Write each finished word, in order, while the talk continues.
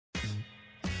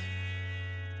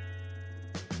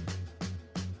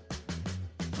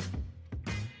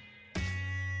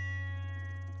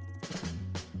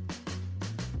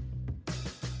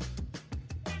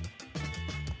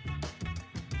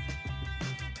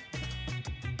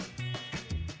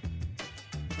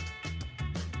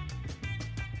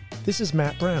This is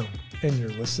Matt Brown, and you're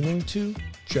listening to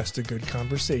Just a Good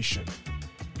Conversation.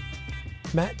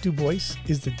 Matt DuBoise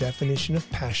is the definition of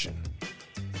passion.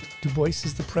 DuBoise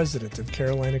is the president of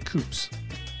Carolina Coops,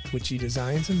 which he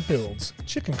designs and builds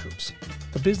chicken coops.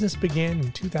 The business began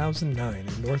in 2009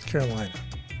 in North Carolina.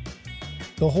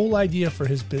 The whole idea for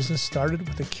his business started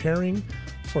with a caring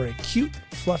for a cute,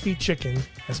 fluffy chicken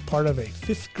as part of a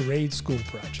 5th grade school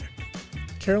project.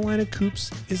 Carolina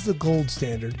Coops is the gold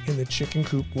standard in the chicken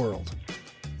coop world.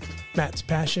 Matt's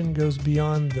passion goes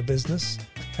beyond the business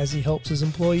as he helps his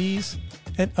employees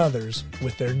and others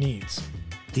with their needs.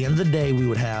 At the end of the day, we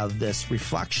would have this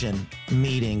reflection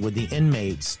meeting with the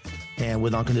inmates and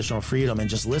with Unconditional Freedom and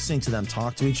just listening to them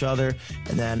talk to each other.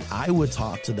 And then I would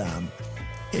talk to them.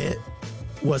 It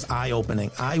was eye-opening.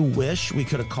 I wish we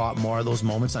could have caught more of those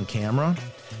moments on camera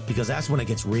because that's when it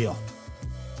gets real.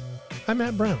 I'm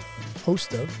Matt Brown,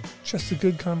 host of Just a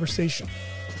Good Conversation.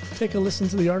 Take a listen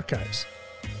to the archives.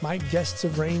 My guests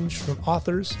have ranged from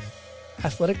authors,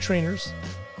 athletic trainers,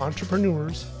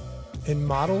 entrepreneurs, and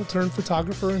model turned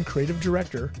photographer and creative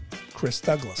director, Chris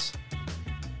Douglas.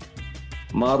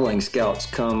 Modeling scouts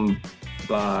come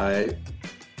by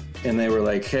and they were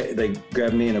like, hey, they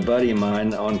grabbed me and a buddy of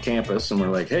mine on campus and were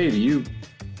like, hey, do you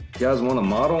guys want to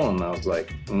model? And I was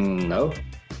like, no.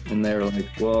 And they were like,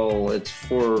 well, it's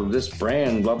for this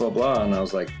brand, blah, blah, blah. And I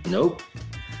was like, nope,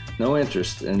 no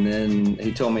interest. And then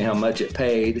he told me how much it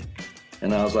paid.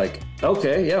 And I was like,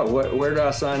 okay, yeah, where do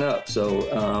I sign up? So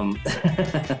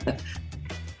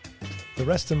the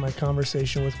rest of my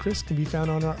conversation with Chris can be found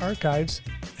on our archives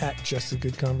at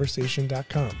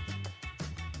justagoodconversation.com.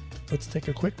 Let's take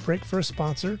a quick break for a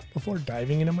sponsor before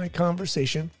diving into my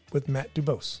conversation with Matt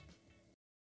DuBoise.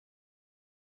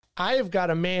 I have got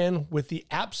a man with the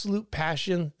absolute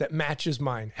passion that matches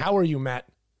mine. How are you, Matt?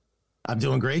 I'm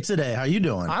doing great today. How you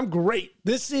doing? I'm great.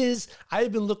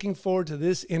 I've been looking forward to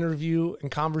this interview and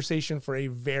conversation for a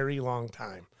very long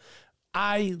time.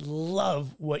 I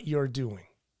love what you're doing.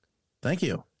 Thank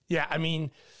you. Yeah, I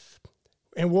mean,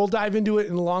 and we'll dive into it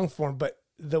in long form, but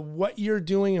what you're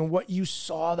doing and what you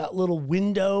saw, that little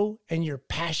window and your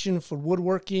passion for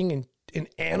woodworking and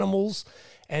animals,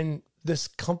 and this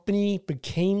company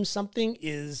became something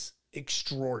is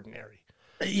extraordinary.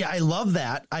 Yeah, I love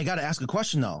that. I got to ask a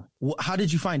question though. How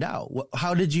did you find out?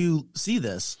 How did you see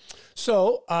this?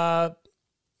 So,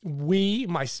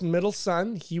 my middle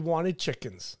son, he wanted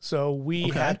chickens. So we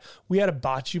had a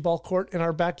bocce ball court in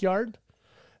our backyard.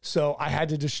 So I had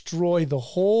to destroy the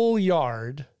whole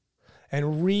yard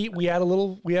and we had a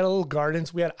little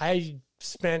gardens. I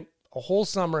spent a whole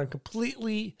summer and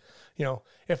completely,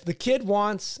 if the kid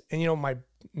wants, and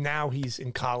now he's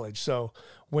in college. So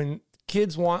when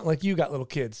kids want, like you got little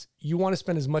kids, you want to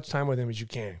spend as much time with them as you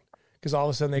can because all of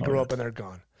a sudden they grow up and they're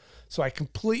gone. So I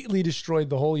completely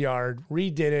destroyed the whole yard,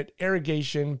 redid it,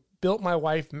 irrigation, built my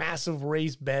wife massive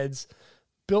raised beds,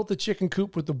 built the chicken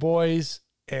coop with the boys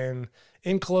and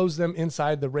enclosed them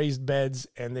inside the raised beds.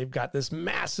 And they've got this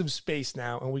massive space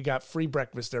now and we got free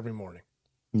breakfast every morning.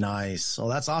 Nice. Oh,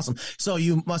 that's awesome. So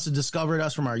you must have discovered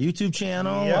us from our YouTube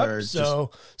channel. Yep. Or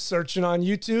so searching on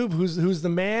YouTube, who's the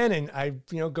man? And I,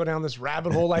 go down this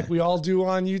rabbit hole like we all do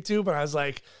on YouTube. And I was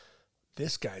like,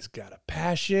 this guy's got a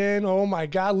passion. Oh my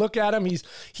God, look at him.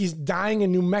 He's dying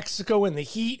in New Mexico in the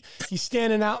heat. He's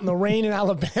standing out in the rain in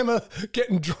Alabama,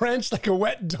 getting drenched like a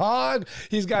wet dog.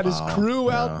 He's got his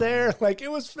crew out there. Like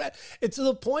it's to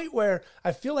the point where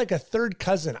I feel like a third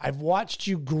cousin. I've watched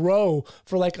you grow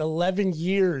for like 11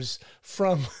 years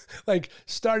from like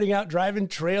starting out driving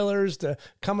trailers to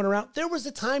coming around. There was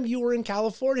a time you were in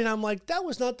California and I'm like, that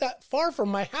was not that far from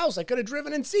my house. I could have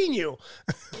driven and seen you.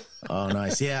 Oh,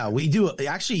 nice. Yeah, we do.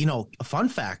 Actually, a fun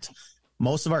fact,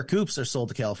 most of our coops are sold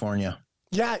to California.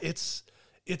 Yeah, it's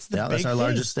the big that's our thing.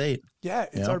 largest state. Yeah,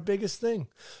 it's our biggest thing.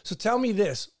 So tell me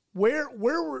this, where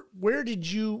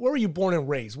were you born and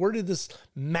raised? Where did this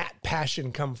Matt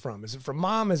passion come from? Is it from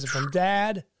mom? Is it from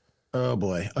dad? Oh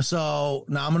boy. So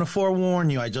now I'm going to forewarn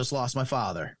you. I just lost my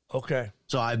father. Okay.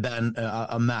 So I've been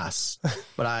a mess,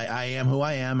 but I am who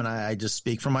I am. And I just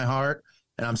speak from my heart.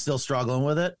 And I'm still struggling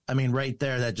with it. I mean, right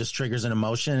there, that just triggers an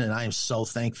emotion. And I am so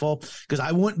thankful because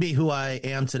I wouldn't be who I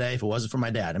am today if it wasn't for my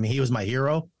dad. I mean, he was my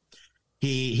hero.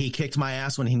 He kicked my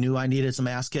ass when he knew I needed some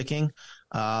ass kicking.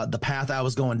 The path I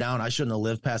was going down, I shouldn't have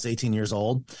lived past 18 years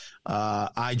old.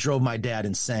 I drove my dad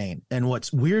insane. And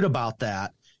what's weird about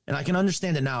that, and I can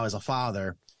understand it now as a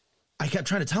father, I kept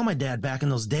trying to tell my dad back in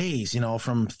those days,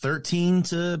 from 13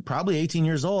 to probably 18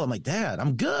 years old. I'm like, Dad,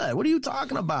 I'm good. What are you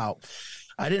talking about?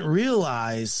 I didn't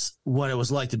realize what it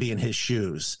was like to be in his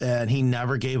shoes, and he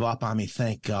never gave up on me.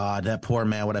 Thank God. That poor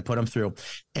man, what I put him through.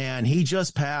 And he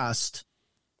just passed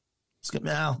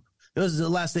Now, it was the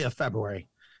last day of February,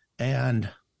 and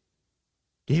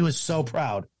he was so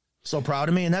proud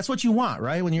of me. And that's what you want,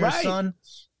 right? When you're a son,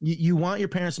 you want your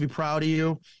parents to be proud of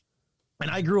you. And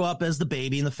I grew up as the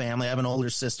baby in the family. I have an older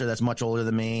sister that's much older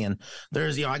than me. And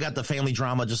there's, I got the family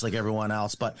drama just like everyone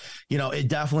else. But, it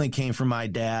definitely came from my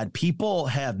dad. People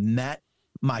have met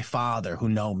my father who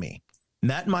know me,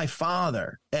 met my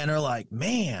father, and are like,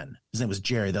 man, his name was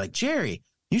Jerry. They're like, Jerry,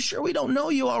 you sure we don't know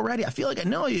you already? I feel like I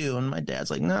know you. And my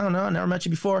dad's like, no, never met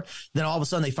you before. Then all of a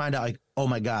sudden they find out, like, oh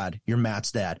my God, you're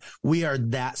Matt's dad. We are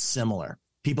that similar.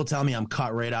 People tell me I'm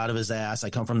cut right out of his ass.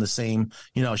 I come from the same,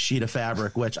 sheet of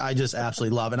fabric, which I just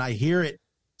absolutely love. And I hear it,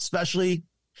 especially,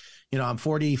 I'm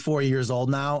 44 years old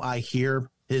now. I hear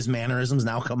his mannerisms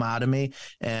now come out of me,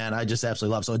 and I just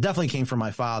absolutely love it. So it definitely came from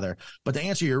my father. But to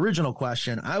answer your original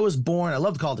question, I was born, I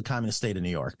love to call it the communist state of New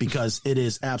York because it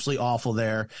is absolutely awful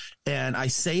there. And I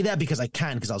say that because I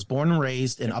was born and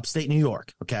raised in upstate New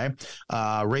York, okay?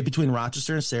 Right between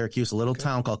Rochester and Syracuse, a little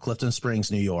town called Clifton Springs,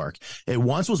 New York. It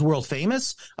once was world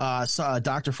famous.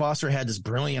 Dr. Foster had this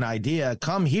brilliant idea,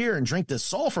 come here and drink this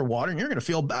sulfur water and you're going to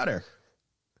feel better.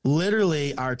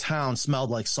 Literally, our town smelled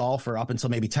like sulfur up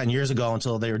until maybe 10 years ago,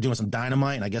 until they were doing some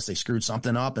dynamite, and I guess they screwed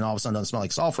something up, and all of a sudden it doesn't smell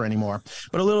like sulfur anymore.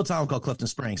 But a little town called Clifton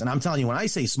Springs. And I'm telling you, when I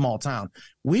say small town,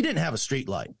 we didn't have a street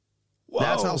light. Whoa.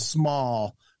 That's how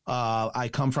small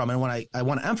I come from. And when I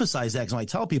want to emphasize that, because when I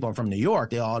tell people I'm from New York,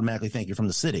 they automatically think you're from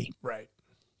the city. Right.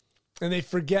 And they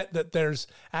forget that there's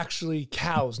actually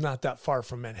cows not that far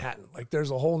from Manhattan. Like,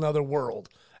 there's a whole nother world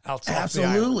outside.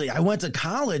 Absolutely. I went to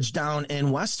college down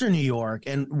in Western New York,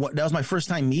 and that was my first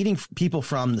time meeting people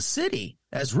from the city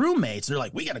as roommates. They're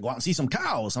like, we got to go out and see some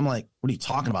cows. I'm like, what are you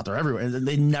talking about? They're everywhere.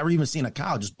 They'd never even seen a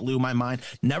cow. Just blew my mind.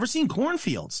 Never seen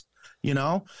cornfields.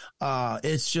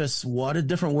 It's just what a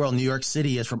different world New York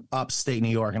City is from upstate New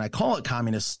York. And I call it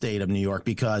communist state of New York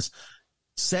because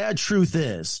sad truth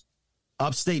is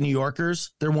upstate New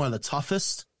Yorkers, they're one of the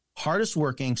toughest, hardest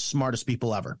working, smartest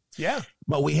people ever. Yeah.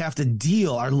 But we have to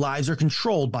deal. Our lives are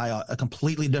controlled by a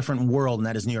completely different world, and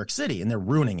that is New York City, and they're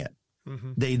ruining it.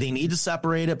 Mm-hmm. They need to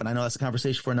separate it, but I know that's a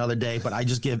conversation for another day. But I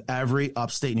just give every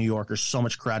upstate New Yorker so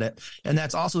much credit. And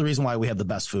that's also the reason why we have the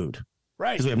best food.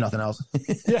 Right. Because we have nothing else.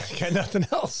 Yeah, got nothing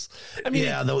else. I mean,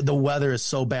 yeah, the weather is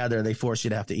so bad there, they force you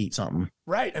to have to eat something.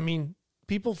 Right. I mean,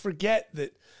 people forget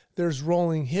that there's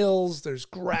rolling hills, there's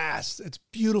grass, it's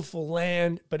beautiful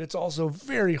land, but it's also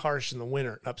very harsh in the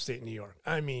winter in upstate New York.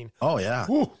 I mean, oh yeah.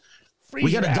 Whew,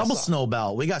 we got a double snow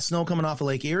belt. We got snow coming off of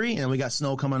Lake Erie, and we got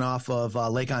snow coming off of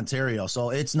Lake Ontario. So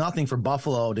it's nothing for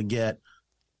Buffalo to get.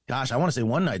 Gosh, I want to say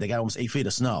one night they got almost 8 feet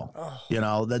of snow.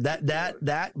 Oh.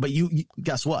 But you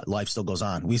guess what? Life still goes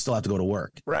on. We still have to go to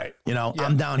work. Right. Yeah.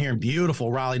 I'm down here in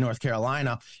beautiful Raleigh, North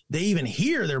Carolina. They even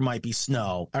hear there might be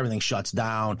snow. Everything shuts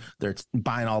down. They're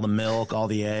buying all the milk, all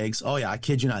the eggs. Oh yeah, I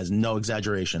kid you not, is no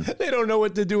exaggeration. They don't know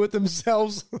what to do with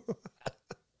themselves.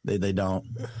 They don't.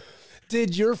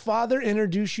 Did your father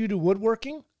introduce you to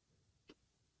woodworking?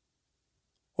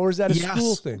 Or is that a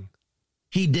school thing?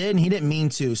 He did, and he didn't mean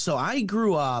to. So I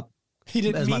grew up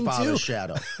as my father's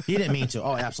shadow. He didn't mean to.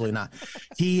 Oh, absolutely not.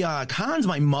 He cons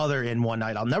my mother in one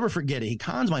night. I'll never forget it. He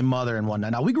cons my mother in one night.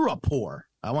 Now, we grew up poor.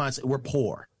 I want to say we're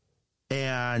poor.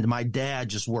 And my dad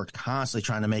just worked constantly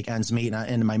trying to make ends meet.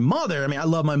 And my mother, I mean, I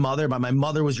love my mother, but my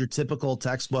mother was your typical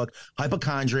textbook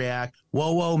hypochondriac,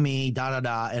 woe me,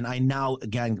 da. And I now,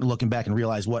 again, looking back and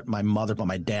realize what my mother put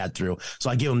my dad through. So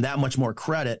I give him that much more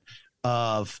credit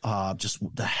of just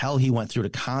the hell he went through to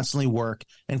constantly work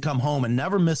and come home and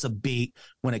never miss a beat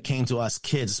when it came to us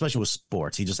kids, especially with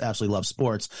sports. He just absolutely loved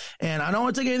sports. And I don't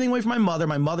want to take anything away from my mother.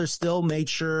 My mother still made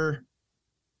sure,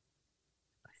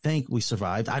 I think we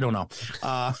survived. I don't know.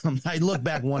 I look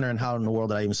back wondering how in the world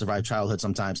did I even survive childhood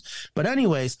sometimes. But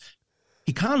anyways,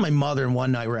 he conned my mother, and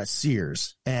one night we're at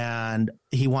Sears, and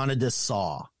he wanted this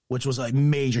saw, which was a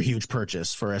major, huge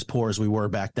purchase for as poor as we were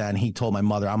back then. He told my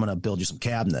mother, I'm going to build you some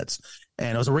cabinets.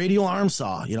 And it was a radial arm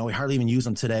saw. We hardly even use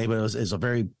them today, but it was a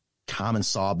very common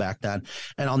saw back then.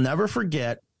 And I'll never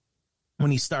forget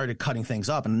when he started cutting things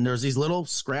up, and there's these little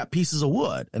scrap pieces of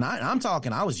wood. And I'm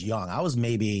talking, I was young. I was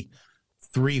maybe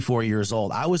 3-4 years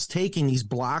old. I was taking these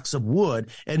blocks of wood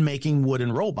and making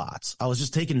wooden robots. I was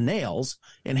just taking nails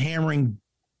and hammering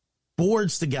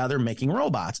boards together, making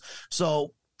robots.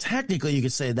 So technically, you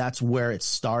could say that's where it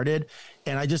started.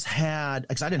 And I just had,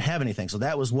 because I didn't have anything. So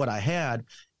that was what I had.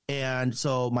 And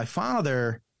so my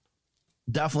father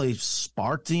definitely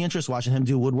sparked the interest watching him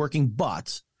do woodworking,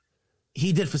 but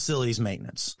he did facilities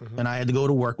maintenance. Mm-hmm. And I had to go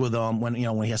to work with him when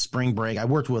he has spring break. I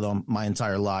worked with him my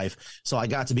entire life. So I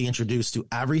got to be introduced to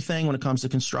everything when it comes to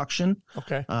construction.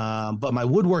 Okay. But my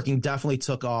woodworking definitely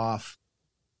took off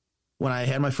when I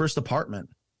had my first apartment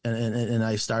and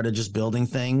I started just building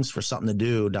things for something to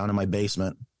do down in my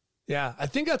basement. Yeah, I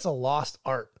think that's a lost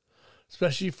art,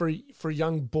 especially for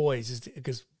young boys,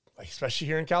 because especially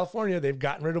here in California, they've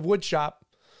gotten rid of wood shop.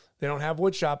 They don't have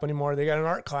wood shop anymore. They got an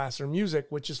art class or music,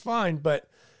 which is fine, but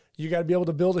you got to be able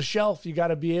to build a shelf. You got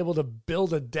to be able to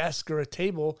build a desk or a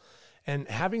table, and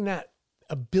having that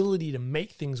ability to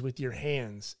make things with your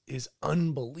hands is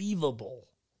unbelievable.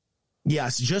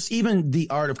 Yes, just even the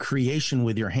art of creation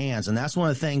with your hands. And that's one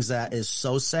of the things that is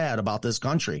so sad about this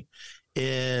country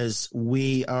is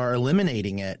we are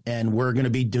eliminating it, and we're going to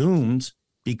be doomed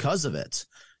because of it.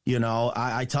 You know,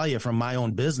 I tell you from my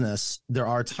own business, there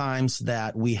are times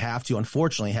that we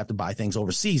unfortunately have to buy things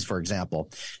overseas, for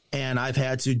example. And I've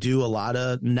had to do a lot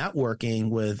of networking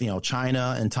with,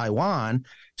 China and Taiwan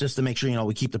just to make sure,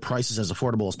 we keep the prices as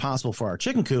affordable as possible for our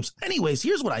chicken coops. Anyways,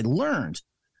 here's what I learned.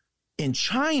 In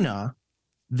China,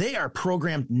 they are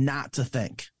programmed not to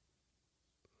think.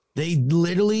 They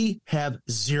literally have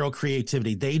zero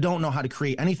creativity. They don't know how to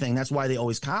create anything. That's why they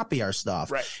always copy our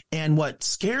stuff. Right. And what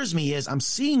scares me is I'm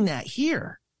seeing that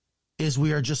here is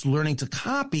we are just learning to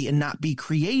copy and not be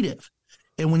creative.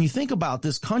 And when you think about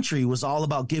this country was all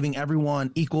about giving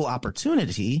everyone equal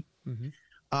opportunity,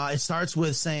 it starts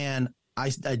with saying,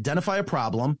 I identify a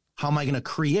problem. How am I going to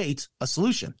create a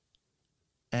solution?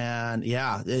 And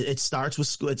yeah, it starts with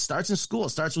school. It starts in school. It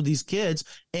starts with these kids.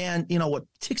 And what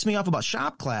ticks me off about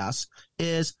shop class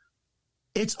is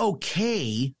it's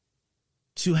okay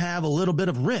to have a little bit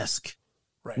of risk.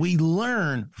 Right. We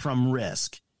learn from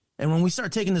risk. And when we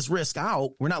start taking this risk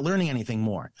out, we're not learning anything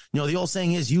more. The old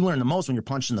saying is you learn the most when you're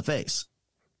punched in the face.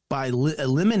 By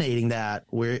eliminating that,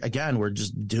 we're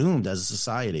just doomed as a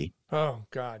society. Oh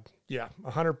God. Yeah.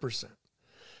 100%.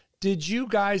 Did you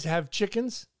guys have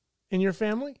chickens in your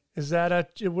family? Is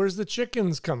that where's the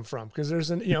chickens come from? Because there's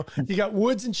you got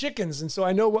woods and chickens. And so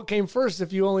I know what came first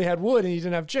if you only had wood and you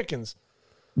didn't have chickens.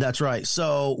 That's right.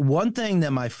 So one thing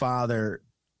that my father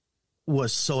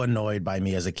was so annoyed by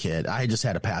me as a kid, I just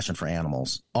had a passion for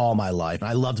animals all my life. And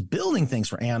I loved building things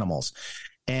for animals.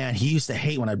 And he used to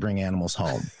hate when I bring animals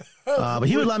home, but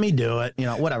he would let me do it,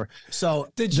 whatever. So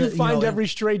did you find every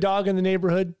stray dog in the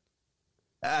neighborhood?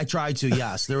 I tried to,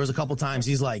 yes. There was a couple times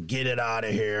he's like, get it out of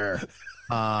here.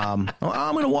 I'm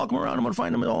going to walk him around. I'm going to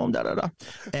find him at home, da-da-da.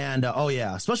 And,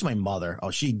 especially my mother. Oh,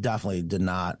 she definitely did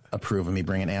not approve of me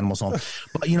bringing animals home.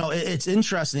 But, it's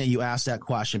interesting that you asked that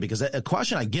question, because a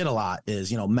question I get a lot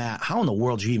is, Matt, how in the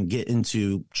world did you even get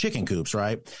into chicken coops,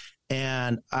 right?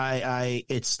 And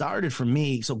it started for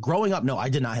me. So growing up, no, I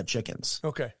did not have chickens.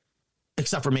 Okay.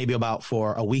 Except for maybe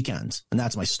for a weekend. And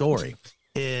that's my story.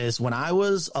 Is when I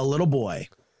was a little boy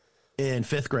in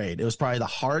 5th grade, it was probably the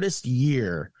hardest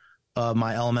year of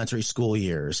my elementary school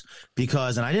years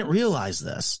and I didn't realize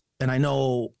this. And I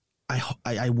know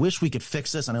I wish we could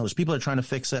fix this. I know there's people that are trying to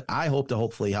fix it. I hope to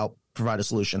hopefully help provide a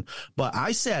solution. But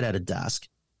I sat at a desk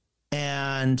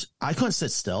and I couldn't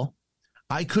sit still.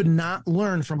 I could not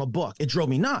learn from a book. It drove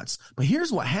me nuts. But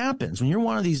here's what happens when you're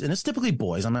one of these, and it's typically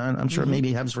boys. I'm sure maybe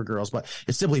it happens for girls, but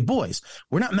it's typically boys.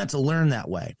 We're not meant to learn that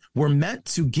way. We're meant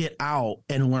to get out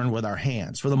and learn with our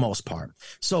hands for the most part.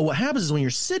 So what happens is when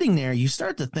you're sitting there, you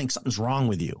start to think something's wrong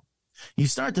with you. You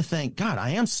start to think, God, I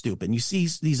am stupid. And you see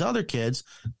these other kids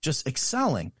just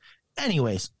excelling.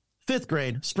 Anyways, 5th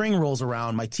grade, spring rolls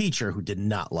around. My teacher, who did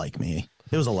not like me,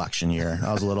 it was election year.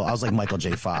 I was like Michael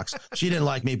J. Fox. She didn't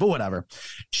like me, but whatever.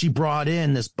 She brought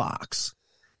in this box,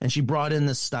 and she brought in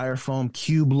this styrofoam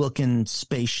cube looking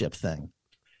spaceship thing.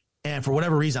 And for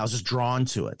whatever reason, I was just drawn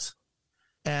to it.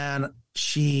 And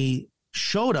she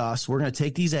showed us, we're going to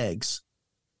take these eggs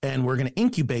and we're going to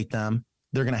incubate them.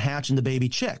 They're going to hatch into baby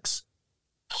chicks.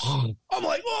 I'm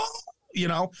like,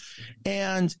 oh,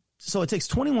 and so it takes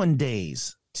 21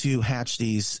 days to hatch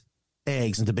these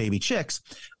eggs into baby chicks.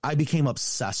 I became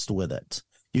obsessed with it.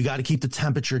 You got to keep the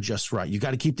temperature just right. You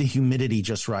got to keep the humidity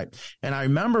just right. And I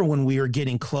remember when we were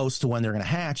getting close to when they're going to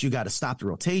hatch, you got to stop the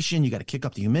rotation. You got to kick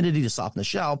up the humidity to soften the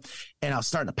shell. And I was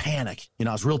starting to panic.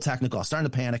 I was real technical. I was starting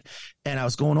to panic. And I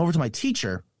was going over to my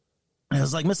teacher. And I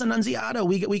was like, Miss Annunziata,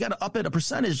 we got to up it a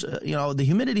percentage. The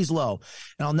humidity's low.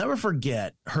 And I'll never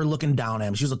forget her looking down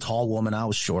at me. She was a tall woman. I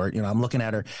was short. I'm looking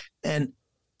at her. And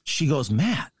she goes,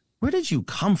 Matt, where did you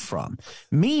come from?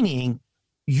 Meaning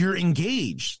you're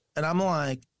engaged. And I'm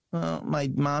like,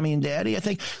 my mommy and daddy, I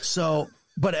think. So,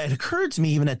 but it occurred to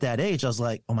me even at that age, I was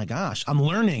like, oh my gosh, I'm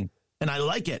learning and I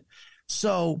like it.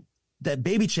 So that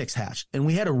baby chicks hatched and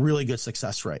we had a really good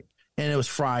success rate. And it was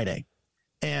Friday.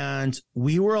 And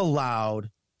we were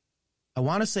allowed, I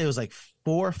want to say it was like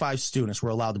 4 or 5 students were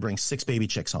allowed to bring 6 baby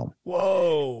chicks home.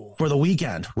 Whoa. For the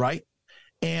weekend, right?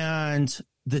 And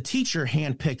the teacher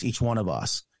handpicked each one of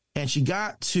us. And she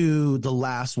got to the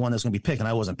last one that's going to be picked, and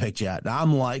I wasn't picked yet. And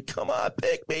I'm like, come on,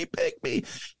 pick me, pick me.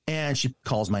 And she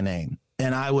calls my name.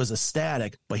 And I was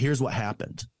ecstatic. But here's what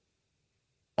happened.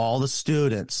 All the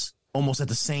students, almost at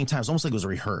the same time, it's almost like it was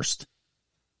rehearsed.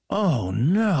 Oh,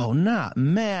 no, not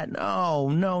Matt. No,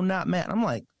 not Matt. I'm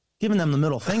like giving them the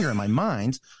middle finger in my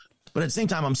mind. But at the same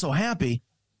time, I'm so happy.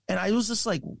 And I was just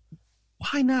like,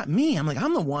 why not me? I'm like,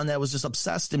 I'm the one that was just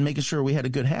obsessed in making sure we had a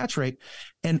good hatch rate.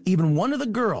 And even one of the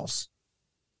girls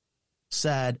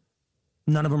said,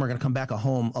 none of them are going to come back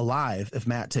home alive if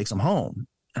Matt takes them home.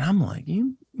 And I'm like,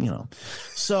 you know,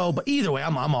 so, but either way,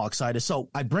 I'm all excited. So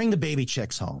I bring the baby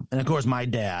chicks home. And of course, my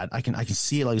dad, I can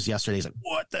see it like it was yesterday. He's like,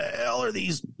 what the hell are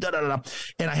these? Da, da, da, da.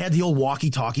 And I had the old walkie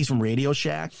talkies from Radio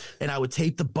Shack, and I would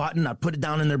tape the button. I'd put it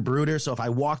down in their brooder. So if I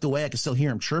walked away, I could still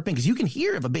hear them chirping, because you can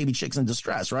hear if a baby chick's in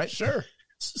distress, right? Sure.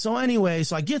 So anyway,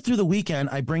 so I get through the weekend.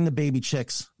 I bring the baby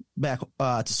chicks back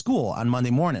to school on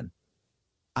Monday morning.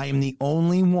 I am the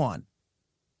only one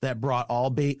that brought all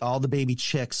the baby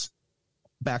chicks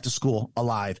back to school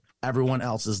alive. Everyone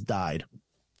else has died.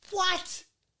 What?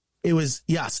 It was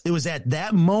at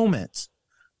that moment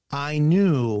I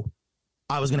knew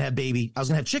I was going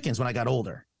to have chickens when I got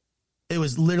older. I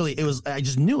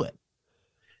just knew it.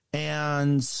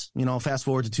 And, you know, fast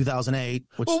forward to 2008,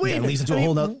 which leads into a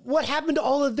whole nother. What happened to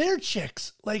all of their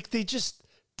chicks? Like, they just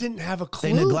didn't have a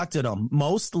clue. They neglected them.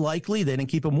 Most likely they didn't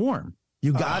keep them warm.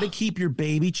 You got to keep your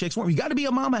baby chicks warm. You got to be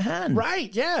a mama hen.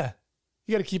 Right. Yeah.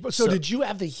 You got to keep. So did you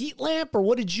have the heat lamp, or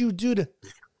what did you do to?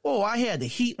 Oh, I had the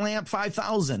heat lamp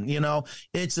 5000. You know,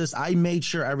 it's just, I made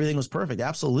sure everything was perfect.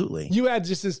 Absolutely. You had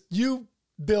you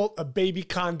built a baby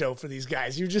condo for these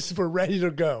guys. You just were ready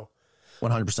to go.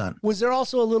 100%. Was there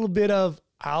also a little bit of,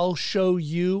 I'll show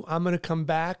you, I'm going to come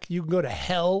back. You can go to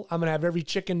hell. I'm going to have every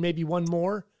chicken, maybe one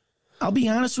more. I'll be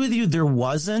honest with you. There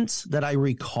wasn't that I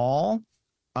recall.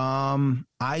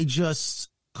 I just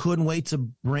couldn't wait to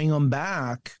bring them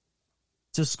back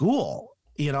to school.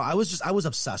 You know, I was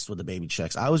obsessed with the baby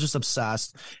chicks. I was just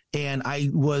obsessed. And I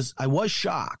was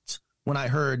shocked when I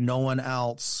heard no one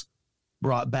else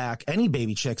brought back any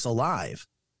baby chicks alive.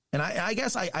 And I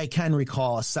guess I can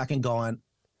recall a second going,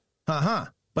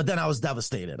 but then I was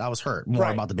devastated. I was hurt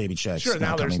more about the baby chicks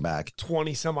not coming back.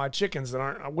 20 some odd chickens that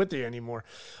aren't with you anymore.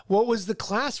 What was the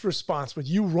class response with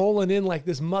you rolling in like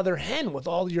this mother hen with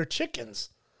all your chickens?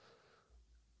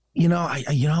 You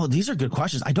know, these are good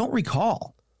questions. I don't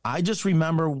recall. I just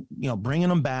remember, bringing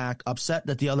them back, upset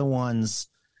that the other ones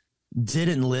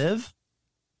didn't live.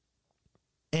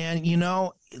 And,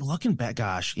 looking back,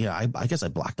 gosh, I guess I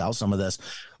blocked out some of this.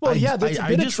 Well, there's a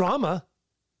bit of trauma.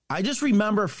 I just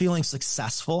remember feeling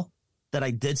successful that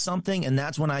I did something. And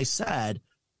that's when I said,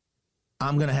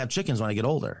 I'm going to have chickens when I get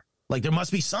older. Like, there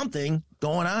must be something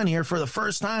going on here. For the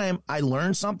first time, I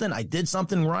learned something. I did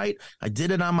something right. I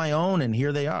did it on my own, and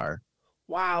here they are.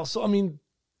 Wow. So, I mean,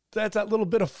 that's that little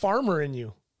bit of farmer in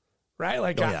you, right?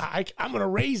 Like, I'm going to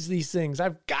raise these things.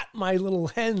 I've got my little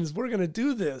hens. We're going to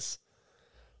do this.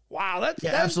 Wow. That's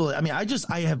absolutely. I mean,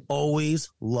 I have always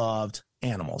loved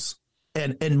animals.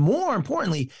 And more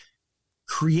importantly,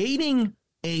 creating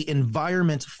a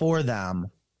environment for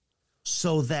them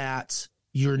so that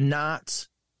you're not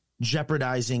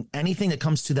jeopardizing anything that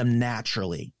comes to them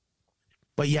naturally,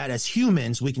 but yet as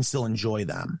humans, we can still enjoy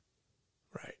them.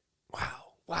 Right.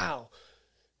 Wow.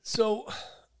 So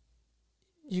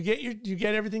you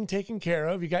get everything taken care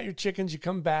of. You got your chickens, you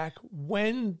come back.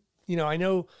 When, I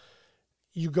know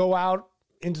you go out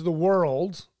into the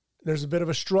world, there's a bit of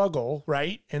a struggle,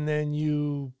 right? And then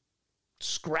you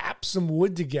scrap some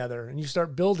wood together and you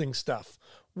start building stuff.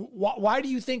 Why do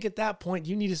you think at that point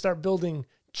you need to start building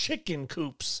chicken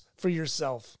coops for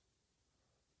yourself?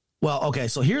 Well, okay,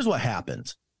 so here's what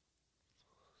happened.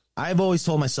 I've always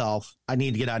told myself I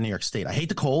need to get out of New York State. I hate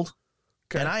the cold.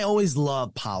 Okay. And I always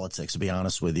loved politics, to be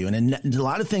honest with you. And a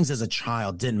lot of things as a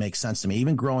child didn't make sense to me.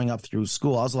 Even growing up through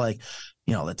school, I was like,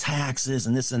 the taxes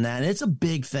and this and that. And it's a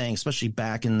big thing, especially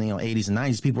back in the 80s and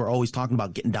 90s. People were always talking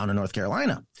about getting down to North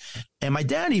Carolina. And my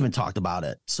dad even talked about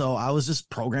it. So I was just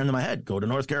programmed in my head, go to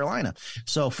North Carolina.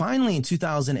 So finally in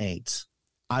 2008,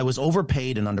 I was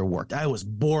overpaid and underworked. I was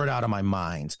bored out of my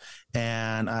mind.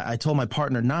 And I told my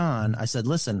partner, Nan, I said,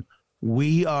 listen,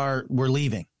 we're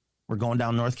leaving. We're going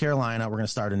down North Carolina. We're going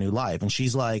to start a new life. And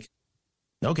she's like,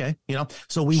 okay.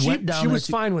 So we went down. She was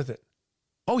fine with it.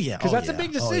 Oh, yeah. Because that's a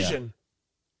big decision. Yeah.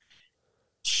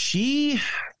 She,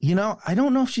 I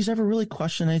don't know if she's ever really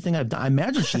questioned anything I've done. I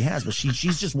imagine she has, but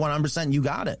she's just 100% you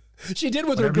got it. She did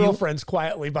with her girlfriends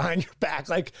quietly behind your back.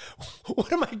 Like,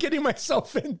 what am I getting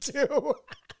myself into?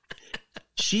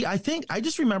 I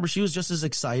just remember she was just as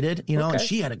excited, you know, Okay. and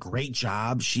she had a great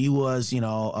job. She was, you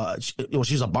know,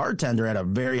 she's a bartender at a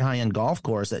very high end golf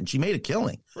course, and she made a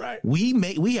killing. Right.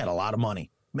 We had a lot of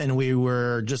money, and we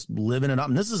were just living it up.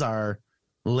 And this is our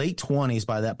late 20s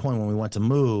by that point when we went to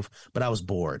move, but I was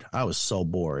bored. I was so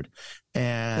bored.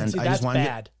 And See, I that's just wanted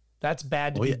bad. That's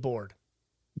bad to be bored.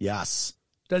 Yes.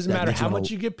 Doesn't That matter makes how you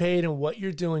much you get paid and what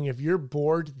you're doing. If you're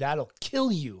bored, that'll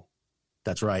kill you.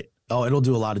 That's right. Oh, it'll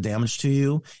do a lot of damage to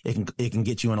you. It can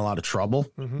get you in a lot of trouble.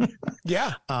 Mm-hmm.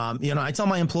 Yeah. You know, I tell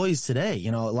my employees today,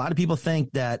 you know, a lot of people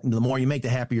think that the more you make, the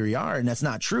happier you are. And that's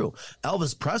not true.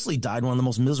 Elvis Presley died one of the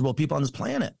most miserable people on this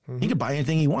planet. Mm-hmm. He could buy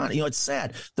anything he wanted. You know, it's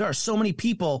sad. There are so many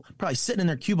people probably sitting in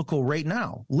their cubicle right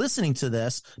now, listening to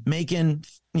this, making,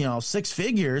 you know, 6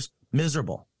 figures,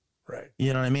 miserable. Right.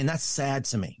 You know what I mean? That's sad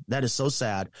to me. That is so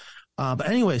sad. But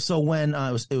anyway, so when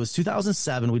it was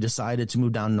 2007, we decided to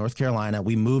move down to North Carolina.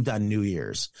 We moved on New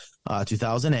Year's,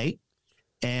 2008,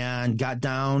 and got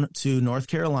down to North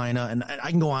Carolina. And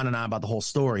I can go on and on about the whole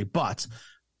story, but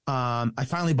I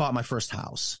finally bought my first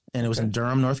house, and it was in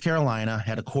Durham, North Carolina.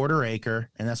 Had a 1/4 acre,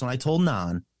 and that's when I told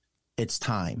Nan, "It's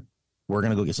time. We're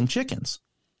gonna go get some chickens."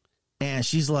 And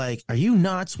she's like, "Are you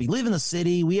nuts? We live in the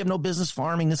city. We have no business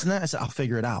farming, this and that." I said, "I'll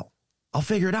figure it out.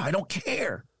 I don't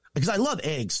care." Because I love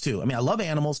eggs too. I mean, I love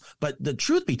animals, but the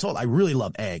truth be told, I really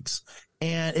love eggs.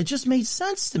 And it just made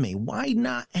sense to me. Why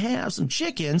not have some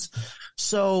chickens?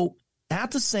 So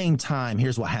at the same time,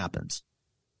 here's what happens.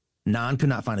 Nan could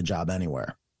not find a job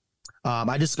anywhere.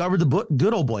 I discovered the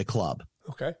Good Old Boy Club.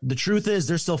 Okay. The truth is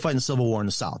they're still fighting the Civil War in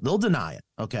the South. They'll deny it.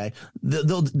 Okay.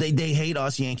 They hate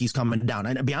us Yankees coming down.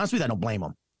 And to be honest with you, I don't blame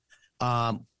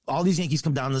them. All these Yankees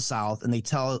come down to the South, and they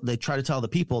try to tell the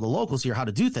people, the locals here, how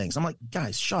to do things. I'm like,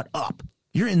 guys, shut up.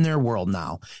 You're in their world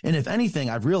now. And if anything,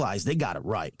 I've realized they got it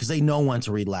right because they know when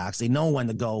to relax. They know when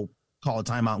to go call a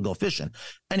timeout and go fishing.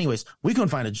 Anyways, we couldn't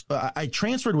find I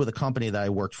transferred with a company that I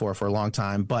worked for a long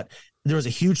time, but there was a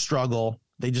huge struggle.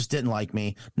 They just didn't like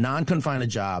me. Nan couldn't find a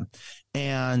job.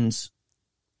 And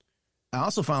I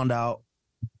also found out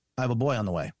I have a boy on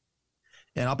the way.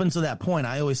 And up until that point,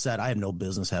 I always said, I have no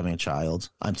business having a child.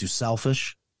 I'm too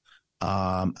selfish.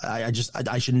 I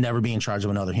should never be in charge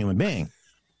of another human being.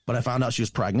 But I found out she was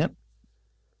pregnant.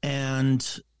 And,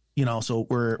 you know, so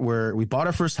we bought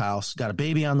our first house, got a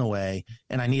baby on the way,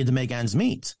 and I needed to make ends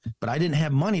meet. But I didn't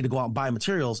have money to go out and buy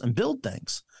materials and build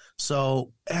things.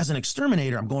 So as an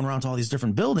exterminator, I'm going around to all these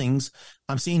different buildings.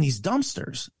 I'm seeing these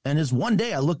dumpsters. And this one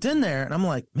day I looked in there and I'm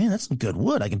like, man, that's some good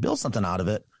wood. I can build something out of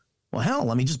it. Well, hell,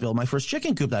 let me just build my first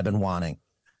chicken coop that I've been wanting.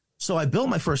 So I built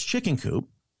my first chicken coop,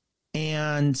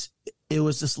 and it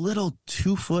was this little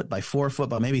 2 foot by 4 foot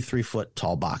by maybe 3 foot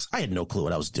tall box. I had no clue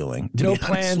what I was doing. No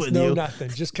plans, no nothing.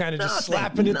 Just kind of just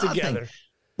slapping it together.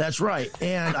 That's right.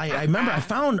 And I remember I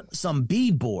found some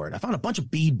beadboard. I found a bunch of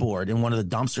beadboard in one of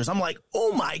the dumpsters. I'm like,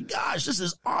 oh my gosh, this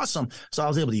is awesome. So I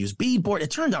was able to use beadboard. It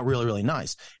turned out really, really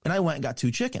nice. And I went and got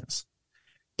 2 chickens,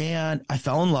 and I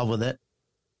fell in love with it.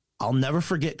 I'll never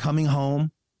forget coming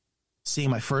home, seeing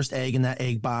my first egg in that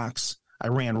egg box. I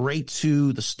ran right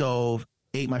to the stove,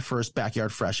 ate my first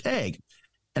backyard fresh egg,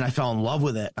 and I fell in love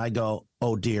with it. I go,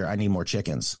 oh dear, I need more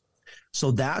chickens. So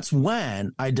that's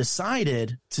when I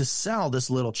decided to sell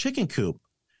this little chicken coop.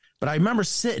 But I remember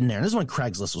sitting there, and this is when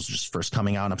Craigslist was just first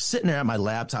coming out, and I'm sitting there at my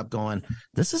laptop going,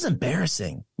 this is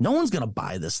embarrassing. No one's going to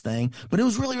buy this thing, but it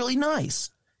was really, really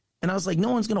nice. And I was like,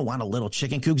 no one's going to want a little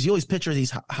chicken coop, because you always picture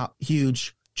these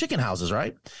huge chicken houses,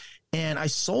 right? And I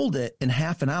sold it in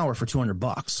half an hour for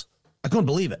 $200. I couldn't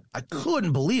believe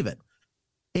it.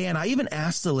 And I even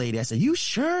asked the lady, I said, you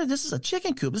sure this is a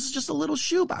chicken coop? This is just a little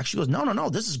shoebox. She goes, no,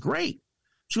 this is great.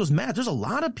 She goes, Matt, there's a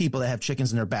lot of people that have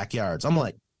chickens in their backyards. I'm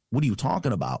like, what are you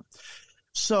talking about?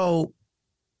 So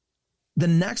the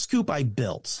next coop I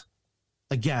built,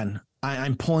 again,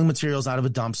 I'm pulling materials out of a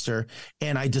dumpster,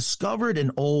 and I discovered an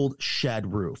old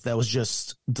shed roof that was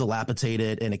just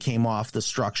dilapidated, and it came off the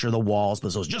structure, the walls,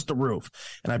 but it was just a roof.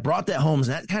 And I brought that home, and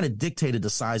that kind of dictated the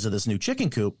size of this new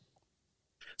chicken coop.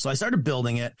 So I started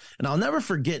building it, and I'll never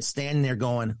forget standing there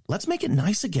going, let's make it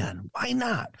nice again. Why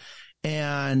not?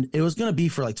 And it was going to be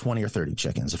for like 20 or 30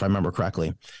 chickens, if I remember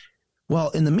correctly. Well,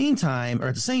 in the meantime, or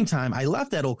at the same time, I left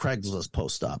that old Craigslist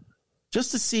post up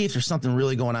just to see if there's something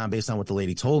really going on based on what the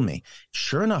lady told me.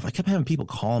 Sure enough, I kept having people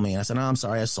call me, and I said, oh, I'm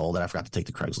sorry, I sold it. I forgot to take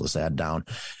the Craigslist ad down.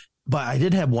 But I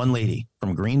did have one lady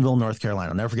from Greenville, North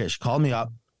Carolina. I'll never forget. She called me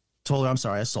up, told her, I'm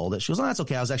sorry, I sold it. She goes, oh, that's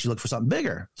okay. I was actually looking for something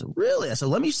bigger. I said, really? I said,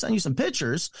 let me send you some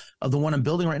pictures of the one I'm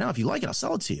building right now. If you like it, I'll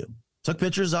sell it to you. Took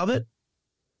pictures of it,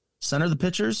 sent her the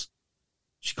pictures.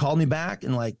 She called me back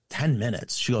in like 10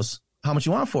 minutes. She goes, how much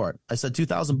you want for it? I said,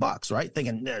 $2,000, right?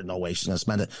 Thinking there's no way she's going to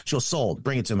spend it. She was sold.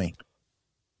 Bring it to me.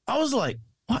 I was like,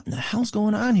 what in the hell's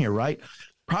going on here, right?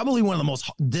 Probably one of the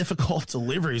most difficult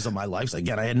deliveries of my life. So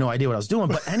again, I had no idea what I was doing.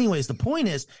 But anyways, the point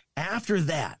is, after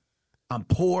that, I'm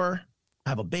poor. I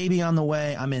have a baby on the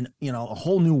way. I'm in, a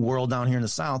whole new world down here in the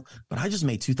South. But I just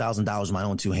made $2,000 with my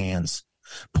own two hands,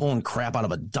 pulling crap out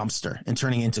of a dumpster and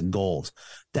turning it into gold.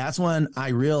 That's when I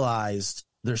realized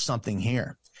there's something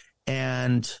here.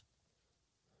 And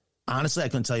honestly, I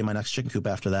couldn't tell you my next chicken coop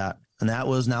after that. And that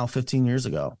was now 15 years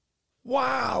ago.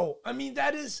 Wow. I mean,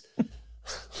 that is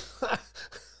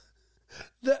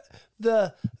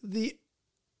the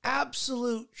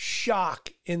absolute shock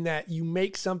in that you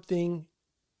make something,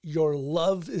 your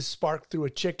love is sparked through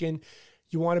a chicken.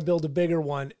 You want to build a bigger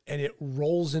one, and it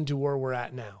rolls into where we're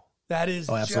at now. That is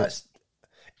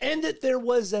and that there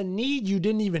was a need you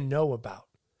didn't even know about.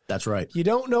 That's right. You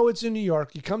don't know it's in New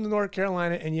York. You come to North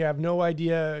Carolina and you have no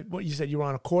idea what you said. You were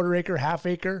on a quarter acre, half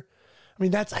acre. I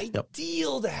mean, that's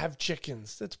ideal to have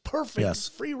chickens. That's perfect. Yes.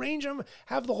 Free range them,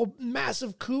 have the whole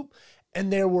massive coop.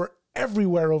 And there were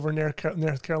everywhere over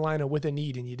North Carolina with a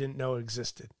need, and you didn't know it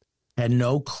existed. Had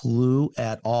no clue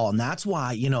at all. And that's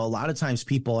why, a lot of times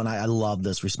people, and I love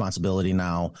this responsibility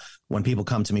now, when people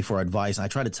come to me for advice, I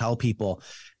try to tell people,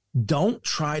 don't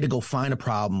try to go find a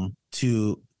problem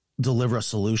to deliver a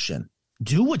solution.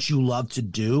 Do what you love to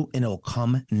do, and it'll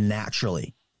come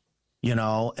naturally,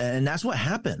 and that's what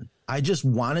happened. I just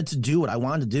wanted to do what I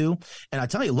wanted to do. And I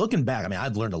tell you, looking back, I mean,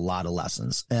 I've learned a lot of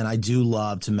lessons, and I do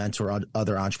love to mentor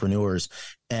other entrepreneurs.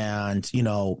 And,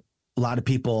 a lot of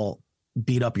people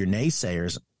beat up your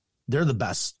naysayers. They're the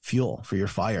best fuel for your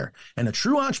fire. And a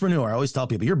true entrepreneur, I always tell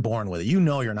people, you're born with it. You're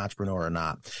an entrepreneur or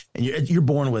not. And you're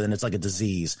born with it, and it's like a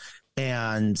disease.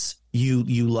 And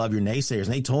you love your naysayers.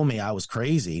 And they told me I was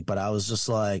crazy, but I was just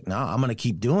like, no, I'm going to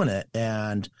keep doing it.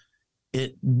 And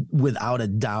it, without a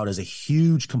doubt, is a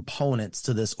huge component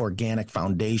to this organic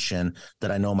foundation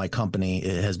that I know my company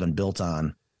has been built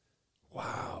on.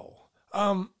 Wow.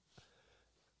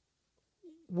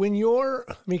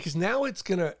 Because now it's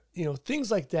going to, things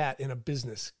like that in a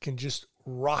business can just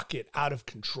rocket out of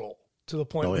control to the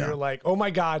point where you're like, oh my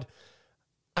God,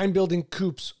 I'm building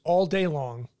coops all day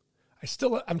long.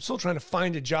 I'm still trying to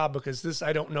find a job because this,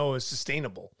 I don't know, is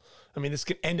sustainable. I mean, this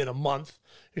could end in a month.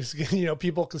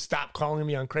 People can stop calling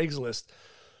me on Craigslist.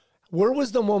 Where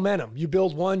was the momentum? You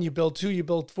build one, you build two, you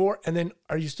build four, and then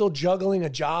are you still juggling a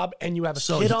job and you have a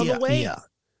kid on the way?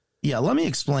 Yeah. Let me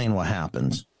explain what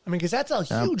happened. I mean, because that's a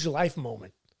huge life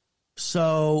moment.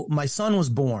 So my son was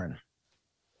born.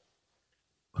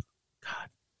 God,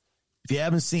 if you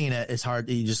haven't seen it, it's hard.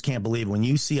 You just can't believe it. When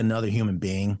you see another human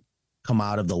being come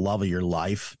out of the love of your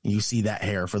life, you see that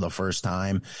hair for the first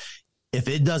time. If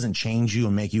it doesn't change you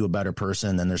and make you a better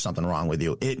person, then there's something wrong with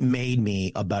you. It made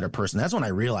me a better person. That's when I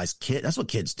realized that's what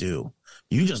kids do.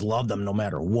 You just love them no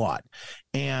matter what.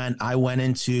 And I went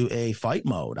into a fight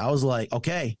mode. I was like,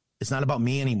 okay, it's not about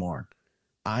me anymore.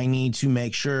 I need to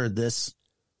make sure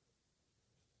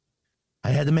I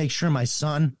had to make sure my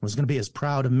son was going to be as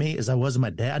proud of me as I was of my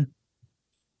dad.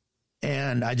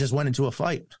 And I just went into a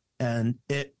fight, and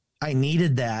I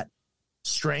needed that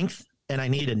strength, and I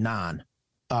needed non.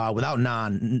 Without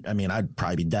non, I mean, I'd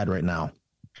probably be dead right now.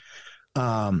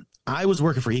 I was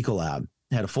working for Ecolab,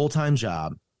 had a full-time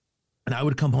job, and I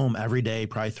would come home every day,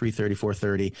 probably 3:30,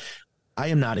 4:30. I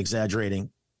am not exaggerating.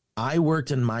 I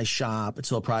worked in my shop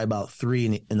until probably about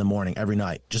 3 in the morning every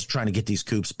night, just trying to get these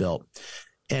coops built.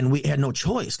 And we had no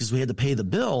choice because we had to pay the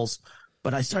bills.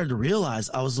 But I started to realize,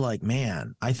 I was like,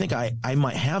 man, I think I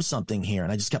might have something here.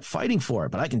 And I just kept fighting for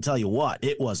it. But I can tell you what,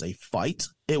 it was a fight.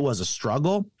 It was a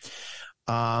struggle.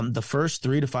 The first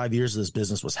 3 to 5 years of this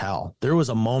business was hell. There was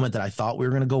a moment that I thought we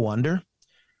were going to go under.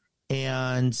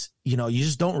 And, you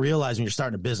just don't realize when you're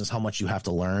starting a business how much you have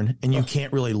to learn. And you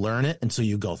can't really learn it until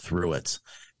you go through it.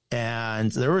 And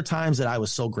there were times that I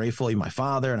was so grateful to my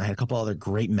father, and I had a couple other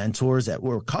great mentors that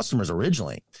were customers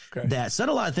originally that said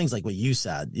a lot of things like what you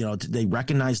said. They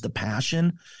recognized the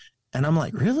passion. And I'm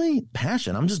like, really?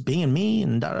 Passion? I'm just being me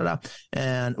and da-da-da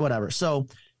and whatever. So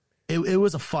it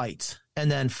was a fight. And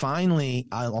then finally,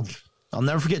 I'll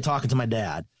never forget talking to my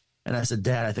dad. And I said,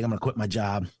 Dad, I think I'm going to quit my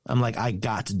job. I'm like, I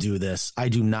got to do this. I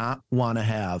do not want to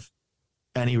have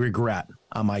any regret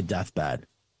on my deathbed.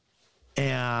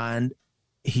 And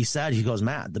he goes,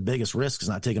 Matt, the biggest risk is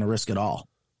not taking a risk at all.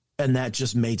 And that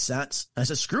just made sense. I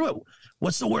said, screw it.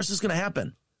 What's the worst that's going to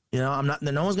happen? No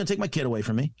one's going to take my kid away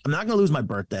from me. I'm not going to lose my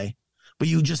birthday. But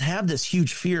you just have this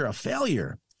huge fear of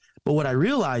failure. But what I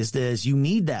realized is you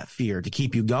need that fear to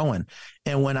keep you going.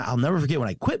 And I'll never forget when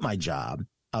I quit my job,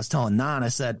 I was telling Nan, I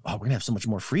said, we're going to have so much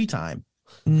more free time.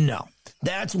 No,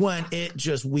 that's when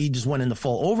we just went into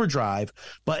full overdrive,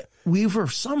 but for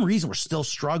some reason, we're still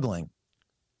struggling.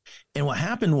 And what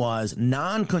happened was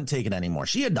Non couldn't take it anymore.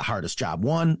 She had the hardest job,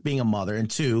 one, being a mother, and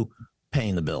two,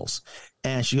 paying the bills.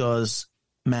 And she goes,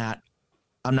 Matt,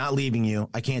 I'm not leaving you.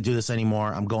 I can't do this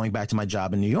anymore. I'm going back to my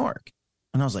job in New York.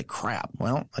 And I was like, crap.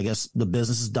 Well, I guess the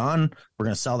business is done. We're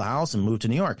going to sell the house and move to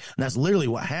New York. And that's literally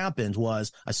what happened.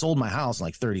 Was I sold my house in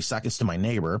like 30 seconds to my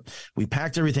neighbor. We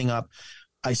packed everything up.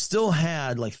 I still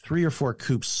had like 3 or 4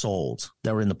 coupes sold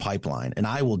that were in the pipeline, and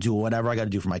I will do whatever I got to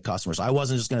do for my customers. I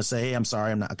wasn't just going to say, hey, I'm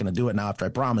sorry, I'm not going to do it now after I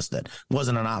promised it. It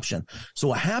wasn't an option. So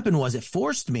what happened was it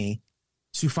forced me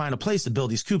to find a place to build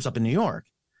these coupes up in New York.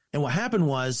 And what happened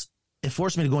was it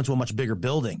forced me to go into a much bigger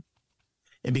building.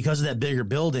 And because of that bigger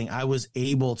building, I was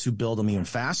able to build them even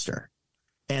faster.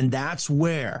 And that's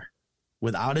where,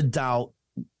 without a doubt,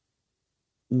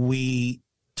 we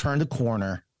turned a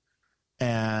corner.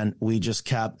 And we just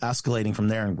kept escalating from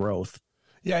there in growth.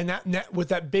 Yeah, and that with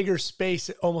that bigger space,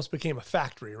 it almost became a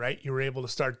factory, right? You were able to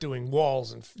start doing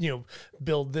walls and,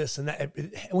 build this and that.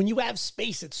 When you have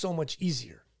space, it's so much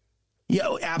easier.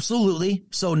 Yeah, absolutely.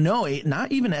 So no,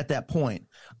 not even at that point.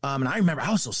 And I remember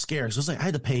I was so scared. So it was like I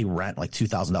had to pay rent like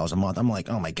 $2,000 a month. I'm like,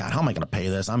 oh my God, how am I going to pay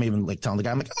this? I'm even like telling the guy,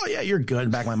 I'm like, oh yeah, you're good.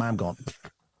 In the back of my mind, I'm going,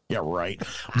 yeah, right.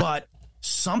 But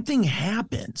something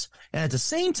happened. And at the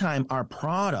same time, our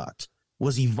product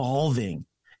was evolving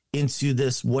into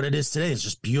this, what it is today. It's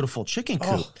just beautiful chicken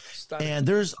coop. And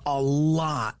there's a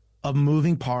lot of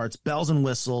moving parts, bells and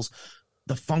whistles,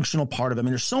 the functional part of it. I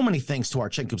mean, there's so many things to our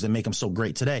chicken coops that make them so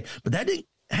great today, but that didn't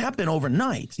happen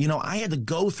overnight. I had to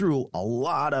go through a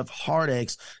lot of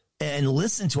heartaches and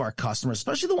listen to our customers,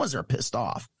 especially the ones that are pissed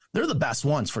off. They're the best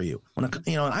ones for you. And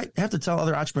I have to tell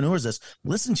other entrepreneurs this: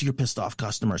 listen to your pissed off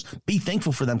customers. Be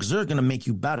thankful for them because they're going to make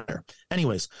you better.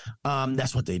 Anyways,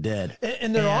 that's what they did.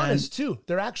 And they're honest too.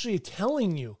 They're actually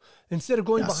telling you, instead of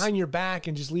going behind your back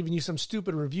and just leaving you some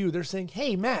stupid review, they're saying,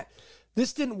 hey, Matt,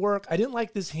 this didn't work. I didn't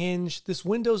like this hinge. This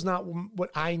window's not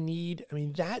what I need. I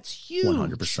mean, that's huge.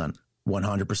 100%.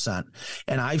 100%.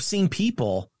 And I've seen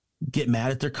people get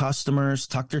mad at their customers,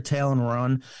 tuck their tail and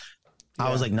run. I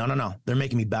was like, no. They're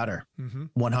making me better.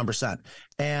 100%.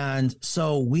 And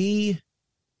so we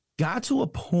got to a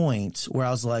point where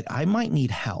I was like, I might need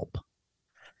help.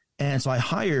 And so I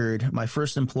hired my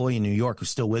first employee in New York, who's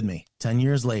still with me 10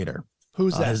 years later.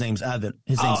 Who's that? His name's Evan.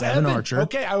 His name's Evan Archer.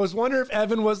 Okay. I was wondering if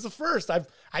Evan was the first.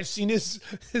 I've seen his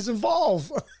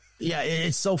evolve. Yeah.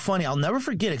 It's so funny. I'll never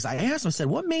forget it. Cause I asked him, I said,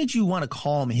 what made you want to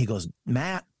call me? He goes,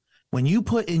 Matt, when you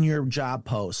put in your job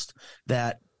post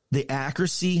that the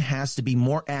accuracy has to be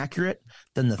more accurate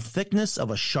than the thickness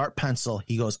of a sharp pencil,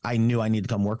 he goes, I knew I need to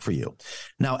come work for you.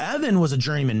 Now, Evan was a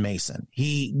journeyman mason.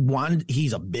 He's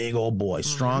a big old boy,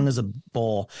 strong as a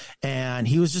bull, and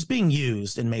he was just being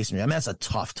used in masonry. I mean, that's a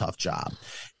tough job.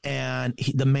 And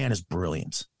the man is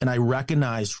brilliant. And I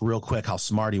recognized real quick how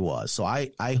smart he was. So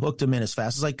I hooked him in as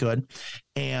fast as I could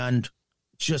and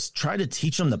just tried to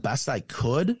teach him the best I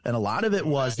could. And a lot of it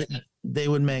was that they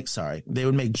would make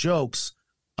jokes.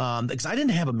 Because I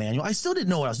didn't have a manual. I still didn't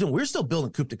know what I was doing. We were still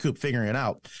building coop to coop, figuring it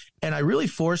out. And I really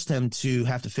forced him to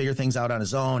have to figure things out on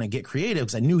his own and get creative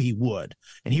because I knew he would.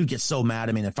 And he would get so mad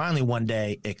at me. And then finally one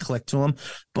day it clicked to him.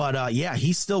 But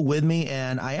he's still with me.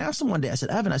 And I asked him one day, I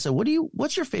said, Evan,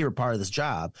 what's your favorite part of this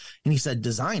job? And he said,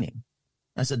 designing.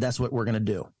 I said, that's what we're going to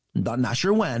do. Not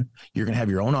sure when. You're going to have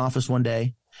your own office one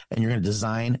day and you're going to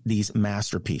design these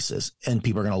masterpieces and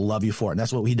people are going to love you for it. And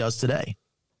that's what he does today.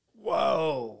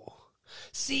 Whoa.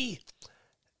 See,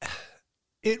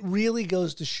 it really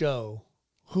goes to show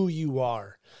who you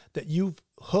are, that you've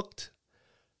hooked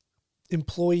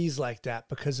employees like that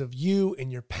because of you and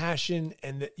your passion,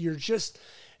 and that you're just,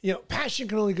 passion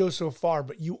can only go so far,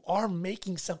 but you are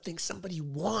making something somebody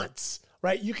wants,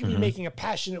 right? You can be making a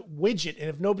passionate widget, and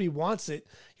if nobody wants it,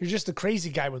 you're just a crazy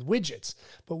guy with widgets.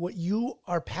 But what you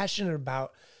are passionate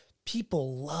about,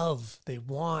 people love, they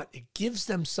want, it gives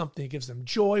them something. It gives them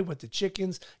joy with the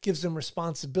chickens, gives them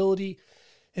responsibility.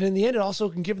 And in the end, it also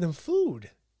can give them food.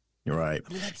 You're right.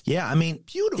 I mean,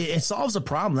 beautiful. It solves a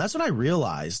problem. That's what I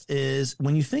realized is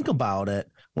when you think about it,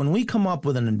 when we come up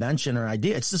with an invention or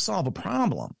idea, it's to solve a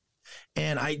problem.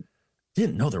 And I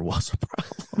didn't know there was a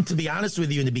problem, to be honest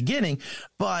with you, in the beginning,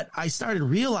 but I started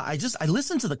I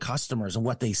listened to the customers and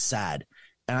what they said.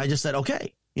 And I just said,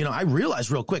 okay, I realized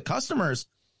real quick, customers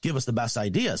give us the best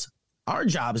ideas. Our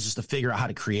job is just to figure out how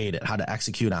to create it, how to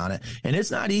execute on it. And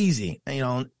it's not easy.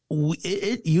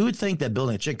 You would think that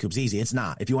building a chicken coop is easy. It's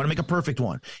not. If you want to make a perfect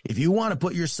one, if you want to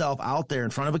put yourself out there in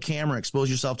front of a camera, expose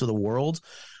yourself to the world,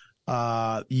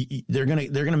 they're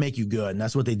gonna make you good, and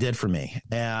that's what they did for me.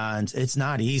 And it's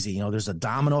not easy. There's a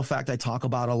domino effect I talk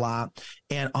about a lot,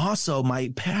 and also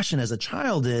my passion as a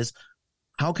child is,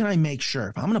 how can I make sure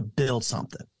if I'm going to build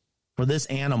something for this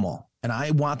animal and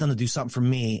I want them to do something for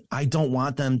me, I don't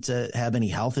want them to have any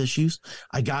health issues.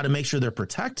 I got to make sure they're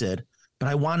protected, but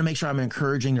I want to make sure I'm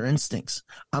encouraging their instincts.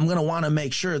 I'm going to want to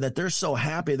make sure that they're so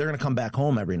happy they're going to come back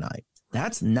home every night.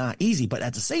 That's not easy, but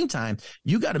at the same time,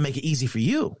 you got to make it easy for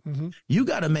you. Mm-hmm. You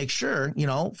got to make sure,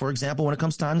 for example, when it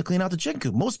comes time to clean out the chicken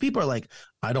coop, most people are like,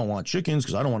 I don't want chickens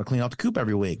because I don't want to clean out the coop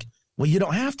every week. Well, you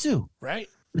don't have to. Right.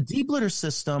 The deep litter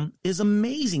system is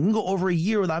amazing. You can go over a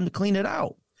year without them to clean it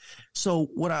out. So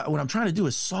what I'm trying to do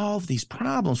is solve these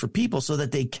problems for people so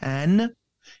that they can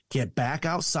get back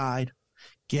outside,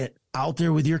 get out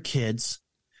there with your kids,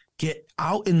 get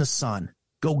out in the sun,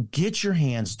 go get your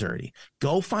hands dirty,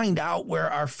 go find out where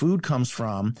our food comes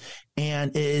from.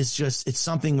 And it's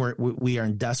something we are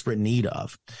in desperate need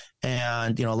of.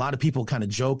 And, a lot of people kind of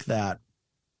joke that,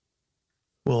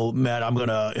 well, Matt, I'm going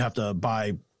to have to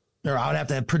buy, or I would have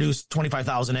to produce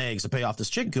 25,000 eggs to pay off this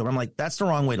chicken coop. I'm like, that's the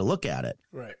wrong way to look at it.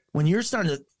 Right. When you're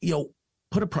starting to,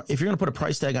 if you're going to put a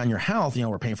price tag on your health,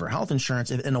 we're paying for health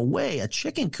insurance. In a way, a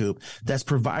chicken coop that's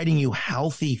providing you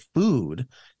healthy food,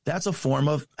 that's a form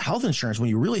of health insurance. When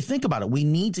you really think about it, we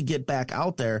need to get back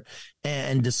out there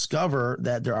and discover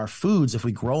that there are foods. If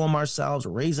we grow them ourselves,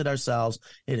 raise it ourselves,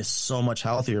 it is so much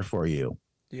healthier for you.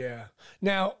 Yeah.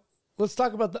 Now let's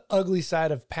talk about the ugly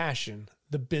side of passion,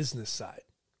 the business side.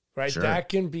 Right. Sure. That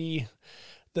can be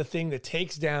the thing that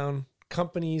takes down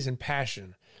companies and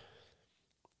passion.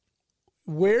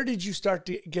 Where did you start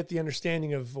to get the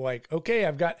understanding of like, okay,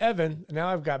 I've got Evan, and now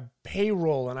I've got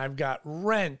payroll, and I've got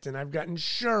rent, and I've got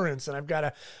insurance, and I've got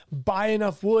to buy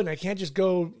enough wood, and I can't just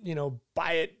go,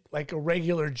 buy it like a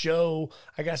regular Joe.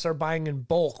 I got to start buying in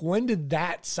bulk. When did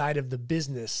that side of the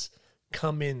business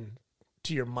come in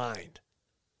to your mind?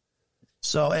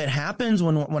 So it happens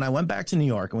when I went back to New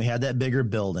York and we had that bigger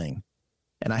building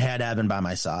and I had Evan by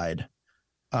my side.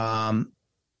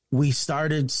 We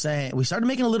started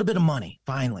making a little bit of money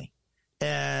finally.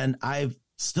 And I've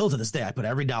still to this day, I put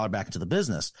every dollar back into the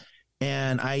business.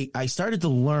 And I started to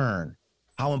learn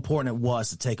how important it was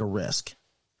to take a risk,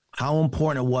 how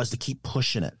important it was to keep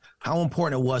pushing it, how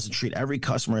important it was to treat every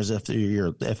customer as if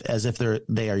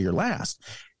they are your last.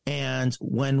 And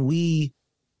when we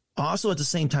also at the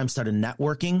same time started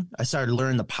networking, I started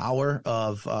learning the power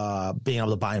of being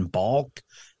able to buy in bulk,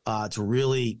 to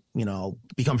really,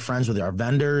 become friends with our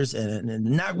vendors, and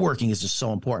networking is just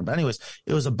so important. But anyways,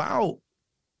 it was about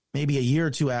maybe a year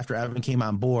or two after Evan came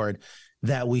on board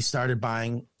that we started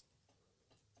buying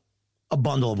a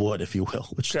bundle of wood, if you will,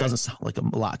 which doesn't sound like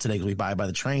a lot today because we buy by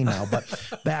the train now.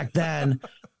 But back then,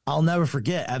 I'll never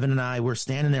forget, Evan and I were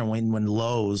standing there when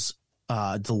Lowe's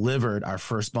delivered our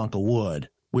first bunk of wood.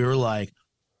 We were like,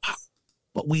 wow.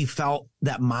 But we felt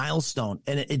that milestone,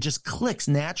 and it just clicks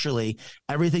naturally,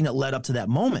 everything that led up to that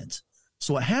moment.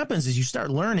 So what happens is you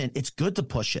start learning it's good to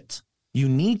push it. You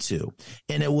need to,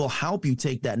 and it will help you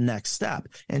take that next step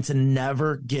and to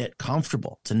never get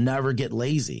comfortable, to never get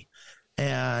lazy.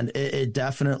 And it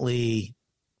definitely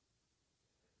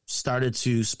started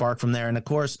to spark from there. And of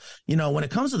course, when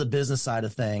it comes to the business side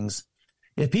of things,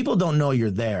 if people don't know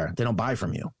you're there, they don't buy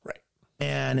from you. Right.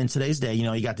 And in today's day,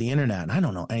 you got the internet, and I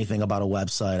don't know anything about a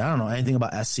website. I don't know anything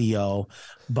about SEO,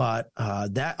 but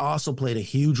that also played a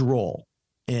huge role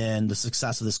in the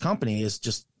success of this company, is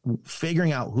just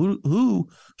figuring out who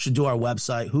should do our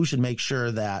website, who should make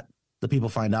sure that the people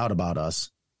find out about us.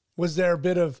 Was there a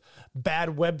bit of bad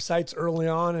websites early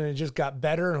on and it just got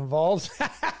better and evolved?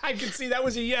 I can see that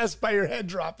was a yes by your head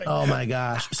dropping. Oh my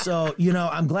gosh. So,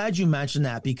 I'm glad you mentioned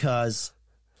that, because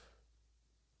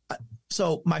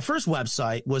so my first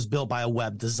website was built by a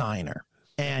web designer,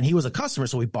 and he was a customer,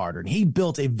 so we bartered. He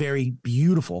built a very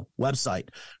beautiful website.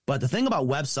 But the thing about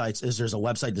websites is there's a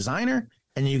website designer,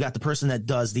 and then you got the person that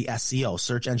does the SEO,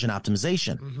 search engine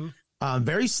optimization. Mm-hmm.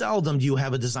 Very seldom do you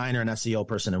have a designer and SEO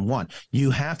person in one. You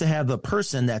have to have the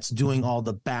person that's doing all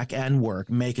the back end work,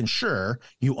 making sure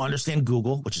you understand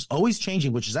Google, which is always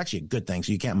changing, which is actually a good thing.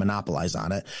 So you can't monopolize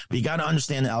on it, but you got to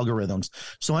understand the algorithms.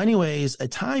 So anyways, a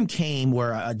time came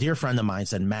where a dear friend of mine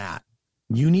said, Matt,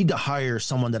 you need to hire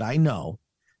someone that I know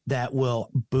that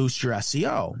will boost your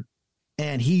SEO.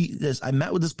 And I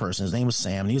met with this person. His name was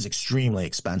Sam, and he was extremely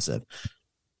expensive.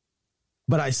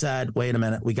 But I said, wait a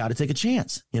minute, we got to take a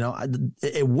chance.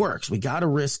 It works. We got to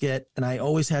risk it. And I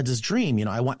always had this dream,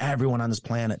 I want everyone on this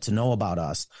planet to know about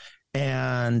us.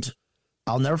 And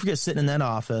I'll never forget sitting in that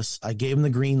office. I gave him the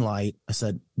green light. I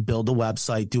said, build a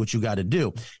website, do what you got to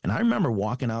do. And I remember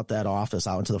walking out that office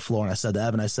out into the floor, and I said to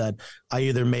Evan, I said, I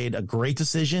either made a great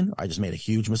decision or I just made a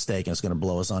huge mistake and it's going to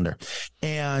blow us under.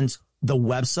 And the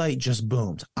website just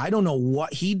boomed. I don't know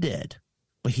what he did,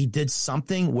 but he did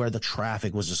something where the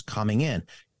traffic was just coming in.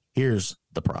 Here's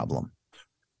the problem.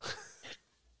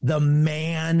 The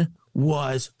man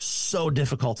was so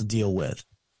difficult to deal with.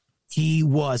 He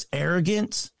was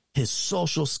arrogant. His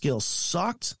social skills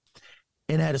sucked.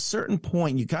 And at a certain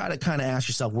point, you got to kind of ask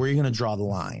yourself where you're going to draw the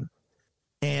line.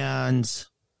 And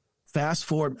fast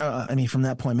forward, from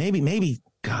that point, maybe,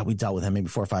 God, we dealt with him maybe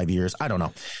 4 or 5 years. I don't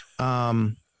know.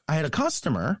 I had a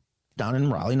customer down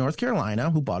in Raleigh, North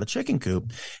Carolina, who bought a chicken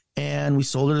coop. And we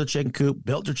sold her the chicken coop,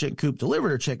 built her chicken coop, delivered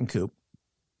her chicken coop.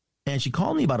 And she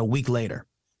called me about a week later.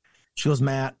 She goes,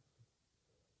 Matt,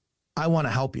 I want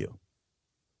to help you.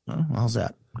 Oh, how's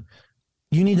that?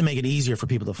 You need to make it easier for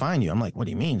people to find you. I'm like, what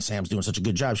do you mean? Sam's doing such a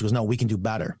good job. She goes, no, we can do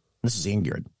better. This is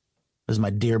Ingrid. This is my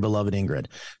dear beloved Ingrid.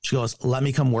 She goes, let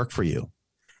me come work for you.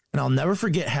 And I'll never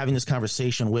forget having this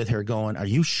conversation with her going, are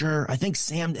you sure? I think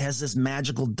Sam has this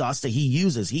magical dust that he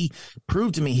uses. He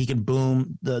proved to me he can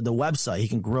boom the website. He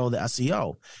can grow the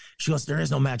SEO. She goes, there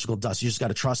is no magical dust. You just got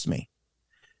to trust me.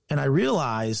 And I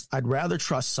realized I'd rather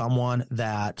trust someone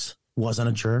that wasn't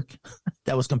a jerk,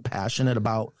 that was compassionate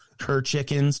about her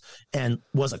chickens and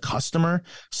was a customer.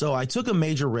 So I took a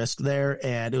major risk there,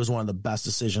 and it was one of the best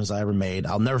decisions I ever made.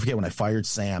 I'll never forget when I fired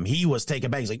Sam. He was taken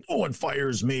back. He's like, no one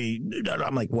fires me.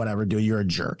 I'm like, whatever, dude, you're a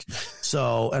jerk.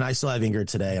 So, and I still have Ingrid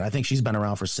today, and I think she's been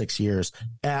around for 6 years.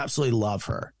 Absolutely love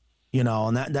her,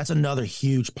 and that's another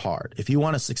huge part. If you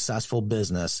want a successful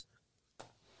business,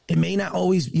 it may not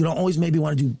always, you don't always maybe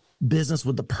want to do business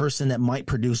with the person that might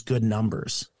produce good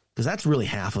numbers, because that's really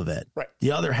half of it. Right.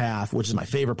 The other half, which is my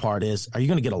favorite part, is, are you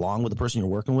going to get along with the person you're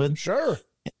working with? Sure.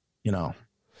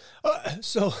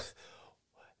 So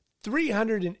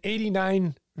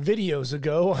 389 videos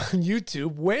ago on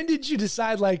YouTube, when did you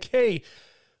decide, like, hey,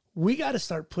 we got to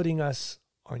start putting us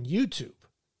on YouTube?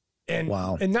 And,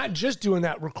 wow. And not just doing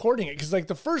that, recording it. Because, like,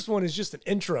 the first one is just an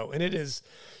intro, and it is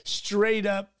straight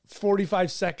up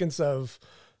 45 seconds of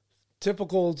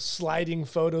typical sliding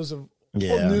photos of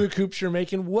new coops you're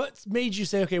making. What made you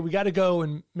say, okay, we got to go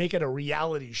and make it a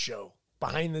reality show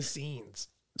behind the scenes?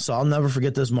 So I'll never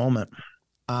forget this moment.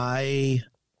 For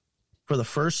the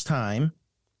first time,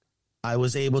 I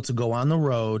was able to go on the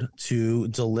road to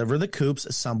deliver the coops,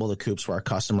 assemble the coops for our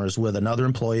customers with another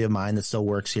employee of mine that still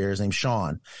works here. His name's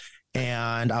Sean.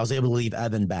 And I was able to leave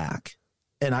Evan back.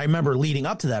 And I remember leading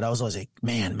up to that, I was always like,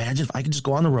 man, imagine if I could just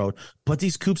go on the road, put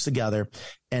these coops together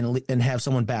and have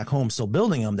someone back home still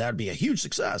building them. That'd be a huge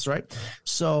success, right?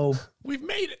 So we've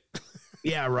made it.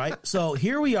 Yeah, right. So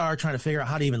here we are trying to figure out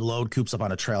how to even load coops up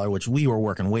on a trailer, which we were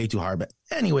working way too hard. But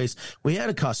anyways, we had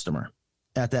a customer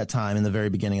at that time in the very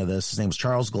beginning of this. His name was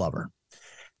Charles Glover,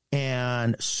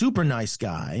 and super nice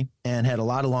guy, and had a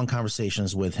lot of long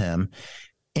conversations with him.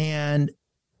 And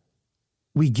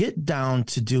we get down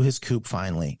to do his coop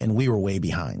finally, and we were way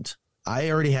behind.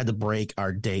 I already had to break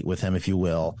our date with him, if you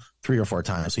will, 3 or 4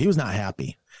 times. So he was not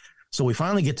happy. So we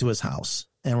finally get to his house,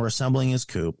 and we're assembling his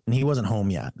coop, and he wasn't home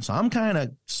yet. So I'm kind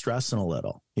of stressing a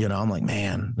little. I'm like,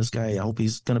 man, this guy, I hope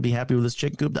he's going to be happy with his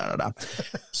chicken coop.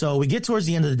 So we get towards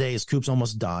the end of the day, his coop's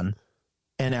almost done,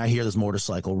 and I hear this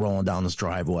motorcycle rolling down this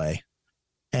driveway,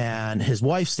 and his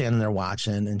wife's standing there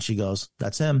watching, and she goes,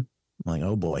 that's him. I'm like,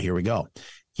 oh boy, here we go.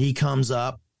 He comes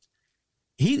up.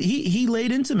 He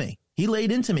laid into me. He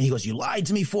goes, you lied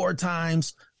to me 4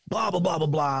 times, blah, blah, blah, blah,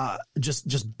 blah.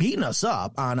 Just beating us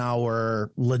up on our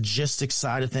logistics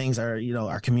side of things,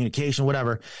 our communication,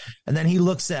 whatever. And then he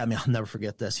looks at me. I'll never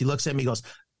forget this. He looks at me, goes,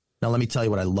 now let me tell you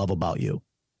what I love about you.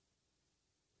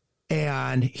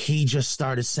 And he just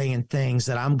started saying things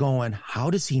that I'm going, how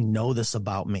does he know this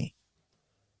about me?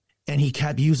 And he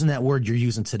kept using that word you're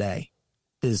using today,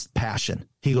 is passion.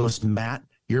 He goes, Matt,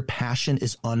 your passion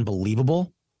is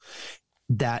unbelievable.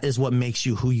 That is what makes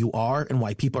you who you are and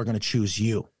why people are going to choose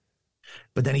you.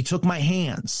 But then he took my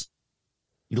hands.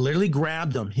 He literally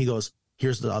grabbed them. He goes,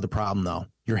 here's the other problem, though.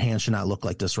 Your hands should not look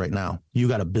like this right now. You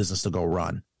got a business to go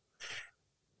run.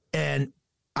 And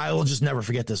I will just never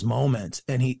forget this moment.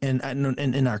 And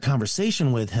in our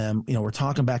conversation with him, we're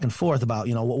talking back and forth about,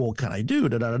 what can I do?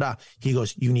 He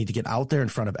goes, you need to get out there in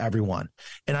front of everyone.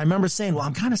 And I remember saying, well,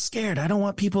 I'm kind of scared. I don't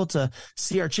want people to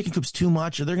see our chicken coops too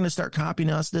much, or they're going to start copying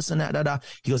us, this and that.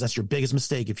 He goes, that's your biggest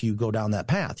mistake if you go down that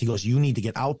path. He goes, you need to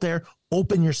get out there,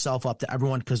 open yourself up to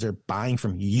everyone, because they're buying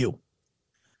from you.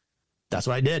 That's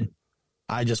what I did.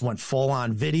 I just went full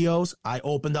on videos. I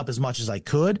opened up as much as I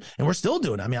could, and we're still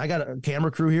doing it. I mean, I got a camera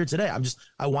crew here today.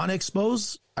 I want to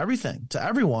expose everything to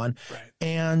everyone. Right.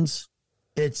 And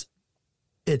it's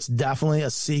definitely a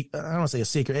secret. I don't want to say a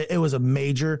secret. It was a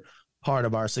major part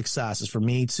of our success is for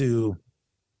me to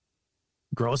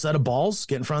grow a set of balls,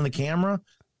 get in front of the camera,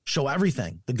 show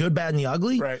everything, the good, bad, and the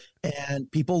ugly. Right. And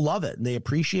people love it. And they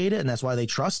appreciate it. And that's why they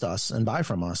trust us and buy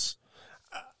from us.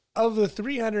 Of the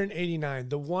 389,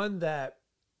 the one that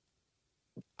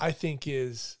I think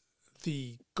is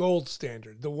the gold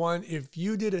standard, the one, if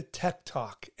you did a tech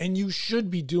talk, and you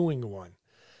should be doing one,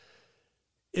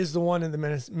 is the one in the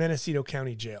Mendocino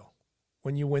County Jail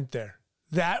when you went there.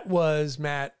 That was,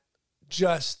 Matt,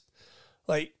 just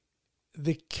like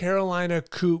the Carolina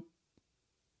Coop,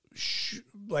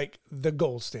 like the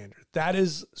gold standard. That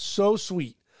is so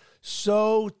sweet,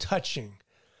 so touching,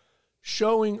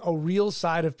 showing a real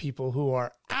side of people who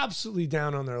are absolutely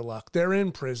down on their luck. They're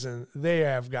in prison. They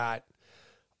have got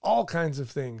all kinds of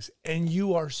things, and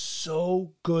you are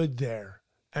so good there.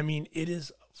 I mean, it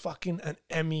is fucking an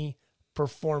Emmy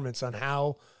performance on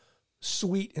how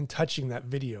sweet and touching that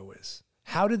video is.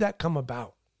 How did that come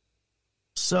about?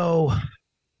 So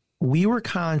we were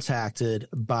contacted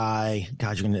by,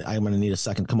 God, I'm going to need a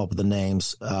second to come up with the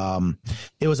names.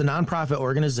 It was a nonprofit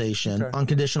organization, okay.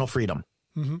 Unconditional Freedom.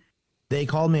 Mm-hmm. They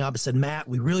called me up and said, Matt,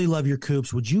 we really love your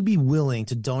coops. Would you be willing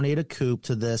to donate a coop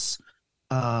to this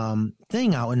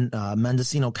thing out in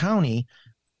Mendocino County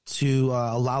to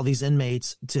allow these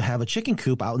inmates to have a chicken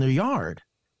coop out in their yard?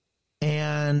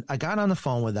 And I got on the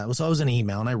phone with them. So it was an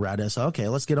email, and I read it. So, okay,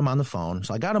 let's get them on the phone.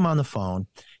 So I got them on the phone,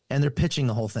 and they're pitching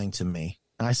the whole thing to me.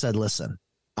 And I said, listen,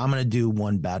 I'm going to do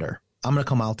one better. I'm going to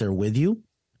come out there with you,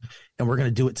 and we're going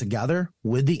to do it together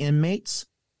with the inmates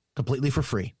completely for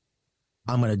free.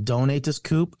 I'm going to donate this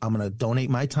coop. I'm going to donate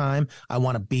my time. I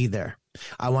want to be there.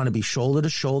 I want to be shoulder to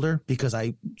shoulder because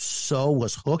I so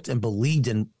was hooked and believed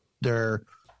in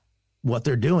what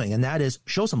they're doing. And that is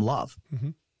show some love.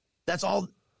 Mm-hmm. That's all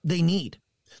they need.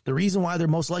 The reason why they're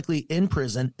most likely in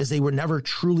prison is they were never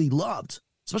truly loved,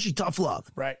 especially tough love.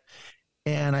 Right.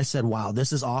 And I said, wow,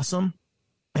 this is awesome.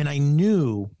 And I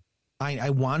knew I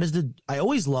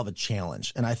always love a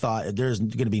challenge. And I thought there's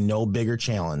going to be no bigger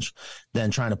challenge than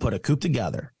trying to put a coop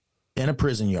together in a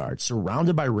prison yard,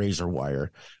 surrounded by razor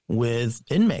wire with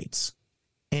inmates.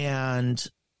 And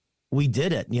we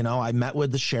did it. You know, I met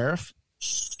with the sheriff,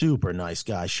 super nice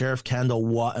guy. Sheriff Kendall,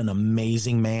 what an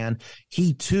amazing man.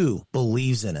 He too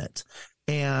believes in it.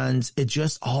 And it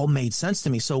just all made sense to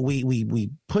me. So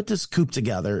we put this coop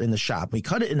together in the shop. We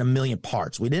cut it in a million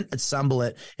parts. We didn't assemble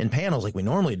it in panels like we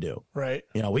normally do. Right.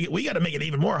 You know, we got to make it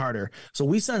even more harder. So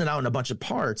we send it out in a bunch of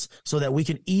parts so that we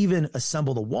can even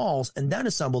assemble the walls and then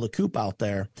assemble the coop out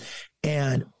there.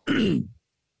 And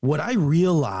what I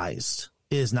realized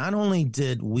is not only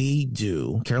did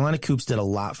Carolina Coops did a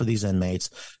lot for these inmates,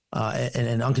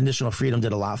 and Unconditional Freedom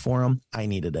did a lot for them. I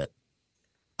needed it.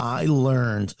 I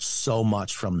learned so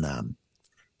much from them.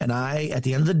 And at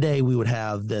the end of the day, we would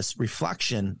have this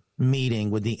reflection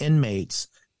meeting with the inmates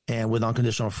and with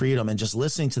Unconditional Freedom and just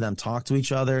listening to them talk to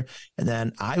each other. And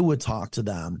then I would talk to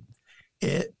them.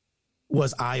 It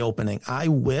was eye-opening. I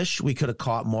wish we could have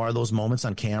caught more of those moments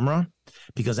on camera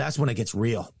because that's when it gets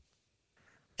real.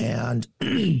 And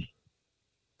it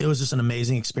was just an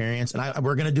amazing experience. And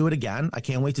we're going to do it again. I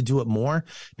can't wait to do it more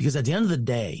because at the end of the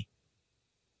day,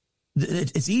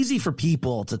 it's easy for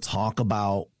people to talk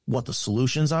about what the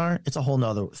solutions are. It's a whole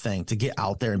nother thing to get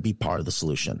out there and be part of the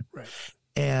solution. Right.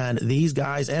 And these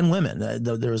guys and women,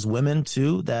 there was women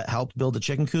too that helped build the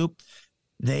chicken coop.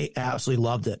 They absolutely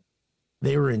loved it.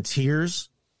 They were in tears.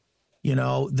 You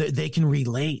know, they can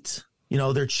relate. You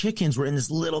know, their chickens were in this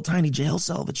little tiny jail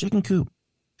cell of a chicken coop,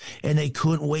 and they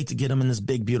couldn't wait to get them in this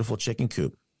big, beautiful chicken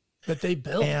coop. That they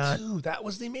built too. That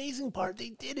was the amazing part.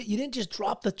 They did it. You didn't just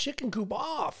drop the chicken coop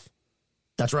off.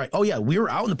 That's right. Oh, yeah. We were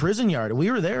out in the prison yard.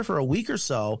 We were there for a week or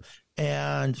so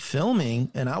and filming,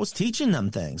 and I was teaching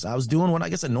them things. I was doing what I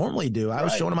guess I normally do. I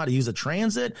was showing them how to use a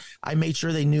transit. I made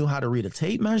sure they knew how to read a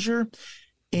tape measure.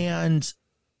 And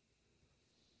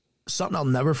something I'll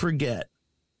never forget,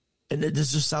 and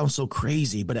this just sounds so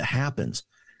crazy, but it happens.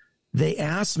 They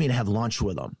asked me to have lunch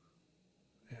with them.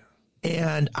 Yeah.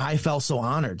 And I felt so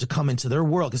honored to come into their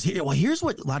world. Because here's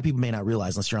what a lot of people may not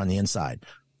realize unless you're on the inside.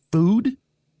 Food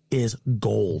is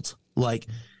gold. Like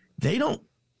you don't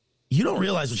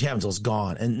realize what you have until it's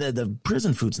gone. And the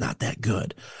prison food's not that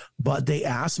good, but they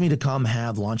asked me to come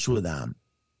have lunch with them.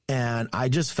 And I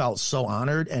just felt so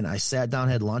honored. And I sat down,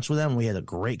 had lunch with them. We had a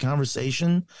great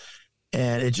conversation,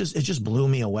 and it just blew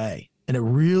me away. And it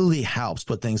really helps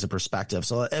put things in perspective.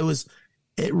 So it was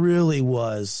it really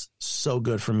was so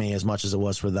good for me as much as it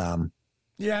was for them.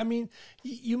 Yeah, I mean,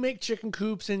 you make chicken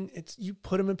coops and you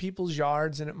put them in people's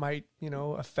yards, and it might,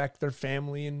 affect their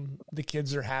family and the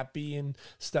kids are happy and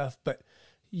stuff. But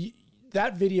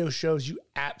that video shows you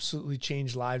absolutely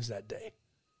changed lives that day.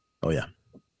 Oh, yeah.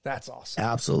 That's awesome.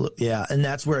 Absolutely. Yeah. And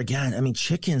that's where, again, I mean,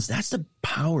 chickens, that's the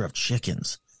power of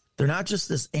chickens. They're not just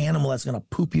this animal that's going to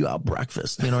poop you out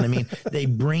breakfast. You know what I mean? They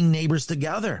bring neighbors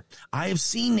together. I have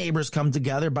seen neighbors come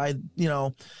together by,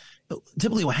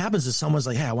 typically what happens is someone's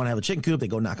like, hey, I want to have a chicken coop. They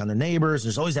go knock on their neighbors.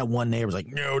 There's always that one neighbor's like,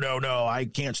 no, I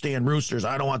can't stand roosters.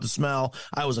 I don't want the smell.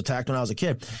 I was attacked when I was a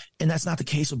kid. And that's not the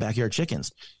case with backyard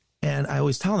chickens. And I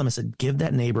always tell them, I said, give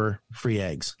that neighbor free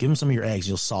eggs. Give them some of your eggs.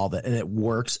 You'll solve it. And it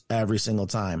works every single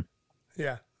time.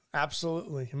 Yeah,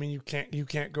 absolutely. I mean, you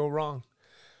can't go wrong.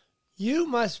 You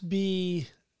must be,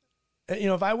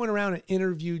 if I went around and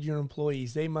interviewed your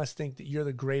employees, they must think that you're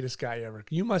the greatest guy ever.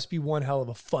 You must be one hell of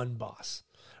a fun boss.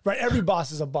 Right, every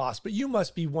boss is a boss, but you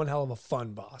must be one hell of a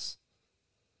fun boss.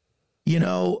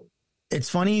 It's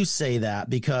funny you say that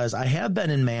because I have been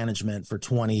in management for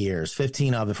 20 years,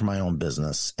 15 of it for my own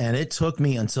business. And it took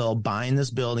me until buying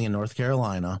this building in North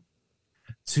Carolina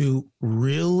to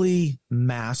really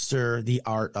master the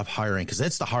art of hiring, because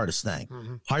it's the hardest thing.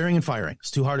 Mm-hmm. Hiring and firing.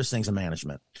 It's two hardest things in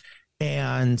management.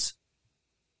 And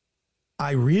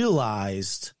I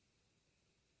realized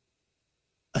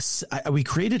we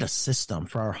created a system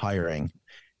for our hiring,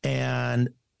 and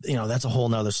that's a whole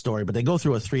nother story, but they go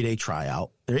through a 3-day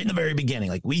tryout. They're in the very beginning.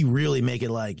 Like, we really make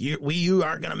it like you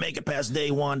aren't going to make it past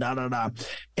day one,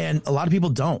 And a lot of people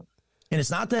don't. And it's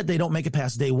not that they don't make it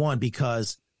past day one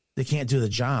because they can't do the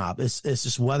job. It's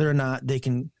just whether or not they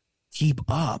can keep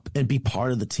up and be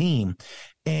part of the team.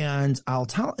 And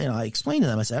I explained to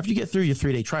them, I said, after you get through your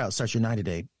 3-day tryout, starts your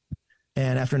 90-day.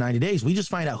 And after 90 days, we just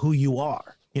find out who you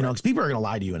are. Because people are going to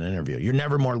lie to you in an interview. You're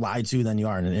never more lied to than you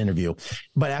are in an interview.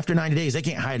 But after 90 days, they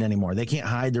can't hide anymore. They can't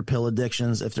hide their pill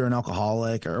addictions if they're an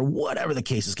alcoholic or whatever the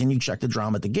case is. Can you check the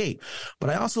drama at the gate? But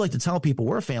I also like to tell people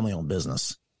we're a family-owned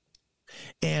business.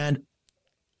 And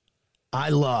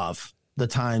I love the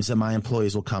times that my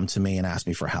employees will come to me and ask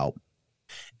me for help.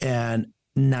 And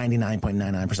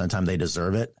 99.99% of the time, they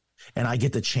deserve it. And I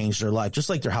get to change their life, just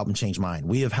like they're helping change mine.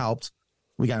 We have helped.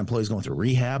 We got employees going through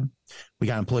rehab. We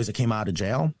got employees that came out of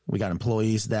jail. We got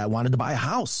employees that wanted to buy a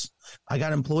house. I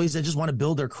got employees that just want to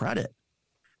build their credit.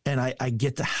 And I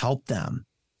get to help them.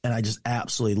 And I just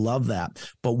absolutely love that.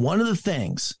 But one of the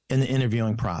things in the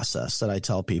interviewing process that I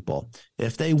tell people,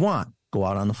 if they want, go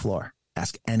out on the floor.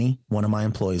 Ask any one of my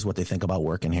employees what they think about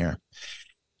working here.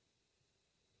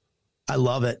 I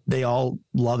love it. They all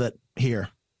love it here.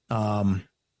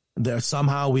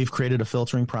 Somehow we've created a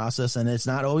filtering process, and it's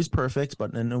not always perfect,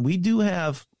 and we do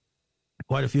have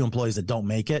quite a few employees that don't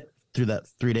make it through that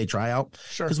 3-day tryout.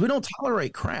 Sure. Because we don't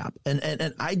tolerate crap.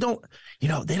 And I don't, they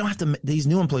don't have to, these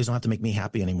new employees don't have to make me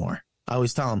happy anymore. I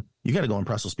always tell them, you got to go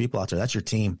impress those people out there. That's your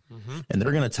team. Mm-hmm. And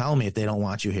they're going to tell me if they don't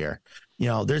want you here.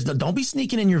 Don't be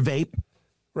sneaking in your vape.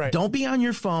 Right. Don't be on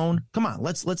your phone. Come on,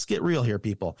 let's get real here,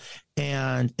 people.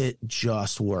 And it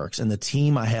just works. And the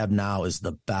team I have now is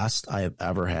the best I have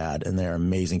ever had. And they're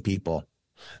amazing people.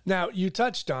 Now, you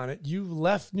touched on it. You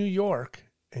left New York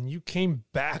and you came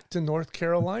back to North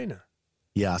Carolina.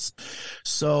 Yes.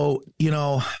 So,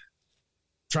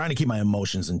 trying to keep my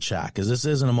emotions in check, because this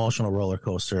is an emotional roller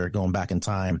coaster going back in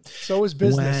time. So is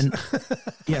business.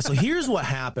 So here's what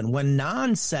happened. When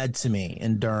Nan said to me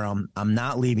in Durham, I'm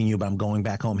not leaving you, but I'm going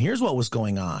back home. Here's what was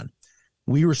going on.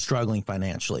 We were struggling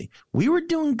financially. We were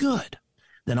doing good.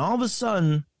 Then all of a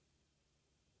sudden,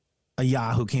 a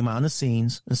Yahoo came on the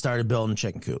scenes and started building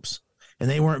chicken coops. And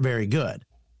they weren't very good,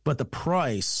 but the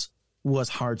price was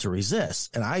hard to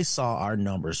resist. And I saw our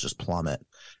numbers just plummet.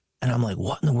 And I'm like,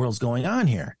 what in the world's going on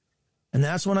here? And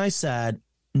that's when I said,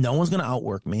 no one's going to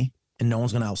outwork me and no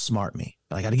one's going to outsmart me.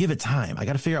 But I got to give it time. I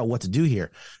got to figure out what to do here.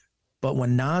 But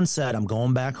when Nan said, I'm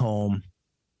going back home,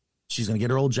 she's going to get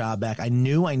her old job back, I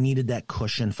knew I needed that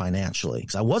cushion financially,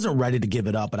 because I wasn't ready to give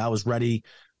it up, but I was ready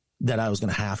that I was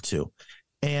going to have to.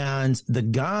 And the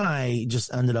guy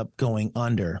just ended up going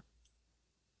under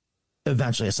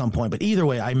eventually at some point. But either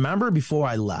way, I remember before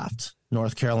I left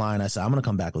North Carolina, I said, I'm going to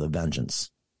come back with a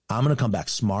vengeance. I'm going to come back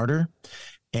smarter,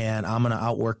 and I'm going to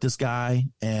outwork this guy,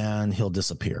 and he'll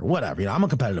disappear. Whatever. I'm a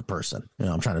competitive person.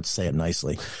 I'm trying to say it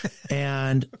nicely.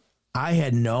 And I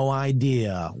had no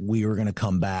idea we were going to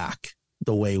come back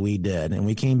the way we did. And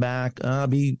we came back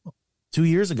 2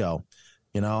 years ago.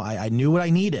 I knew what I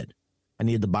needed. I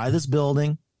needed to buy this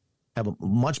building, have a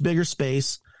much bigger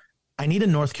space. I need a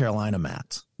North Carolina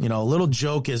mat. A little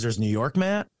joke is there's New York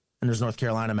mat and there's North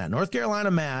Carolina mat. North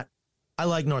Carolina mat I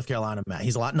like North Carolina, Matt.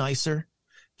 He's a lot nicer.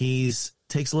 He's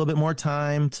takes a little bit more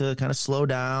time to kind of slow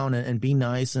down and be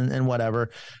nice and whatever.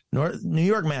 New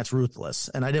York, Matt's ruthless,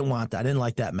 and I didn't want that. I didn't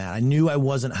like that, Matt. I knew I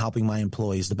wasn't helping my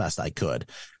employees the best I could.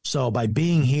 So by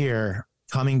being here,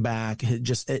 coming back,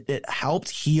 it helped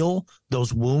heal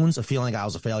those wounds of feeling like I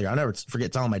was a failure. I'll never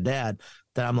forget telling my dad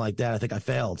that I'm like, Dad, I think I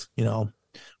failed. You know,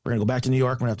 we're going to go back to New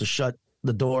York. We're going to have to shut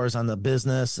the doors on the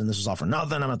business, and this was all for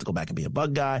nothing. I'm going to have to go back and be a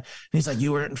bug guy. And he's like,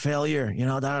 you weren't in failure, you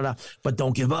know, but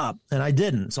don't give up. And I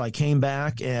didn't. So I came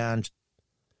back, and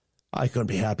I couldn't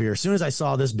be happier. As soon as I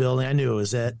saw this building, I knew it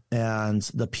was it. And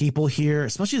the people here,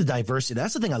 especially the diversity,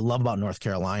 that's the thing I love about North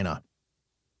Carolina.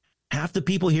 Half the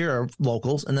people here are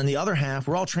locals, and then the other half,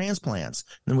 we're all transplants.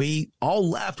 And we all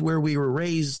left where we were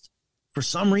raised for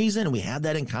some reason, and we had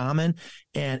that in common.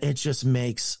 And it just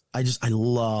makes, I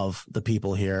love the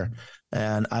people here.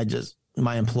 And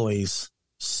my employees,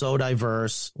 so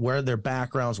diverse, where their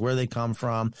backgrounds, where they come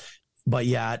from, but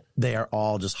yet they are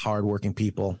all just hardworking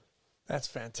people. That's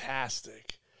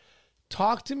fantastic.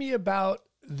 Talk to me about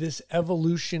this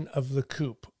evolution of the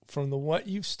coop from what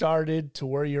you've started to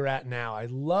where you're at now. I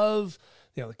love,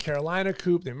 the Carolina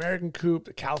coop, the American coop,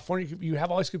 the California coop. You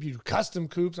have all these coops. You do custom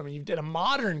coops. I mean, you did a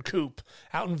modern coop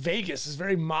out in Vegas. This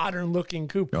very modern looking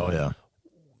coop. Oh yeah.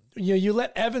 You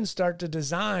let Evan start to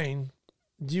design.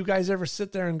 Do you guys ever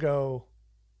sit there and go,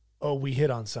 oh, we hit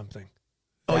on something?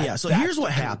 So here's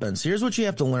what happens. Here's what you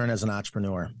have to learn as an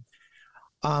entrepreneur.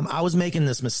 I was making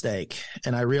this mistake,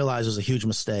 and I realized it was a huge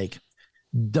mistake.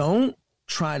 Don't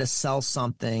try to sell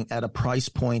something at a price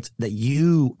point that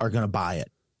you are going to buy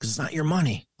it, because it's not your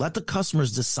money. Let the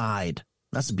customers decide.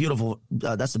 That's the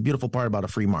beautiful part about a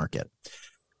free market.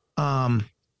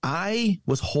 I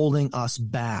was holding us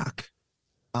back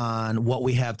on what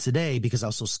we have today because I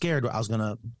was so scared it was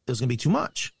going to be too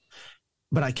much.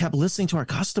 But I kept listening to our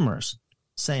customers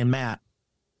saying, Matt,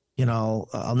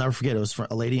 I'll never forget. It was for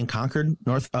a lady in Concord,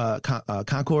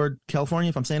 Concord, California,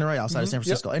 if I'm saying it right, outside of San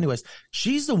Francisco. Yep. Anyways,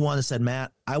 she's the one that said,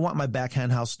 Matt, I want my back hen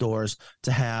house doors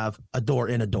to have a door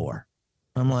in a door.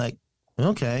 I'm like,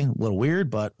 okay, a little weird,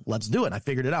 but let's do it. And I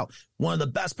figured it out. One of the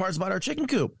best parts about our chicken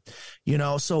coop,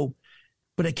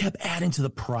 but it kept adding to the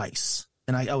price.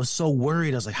 And I was so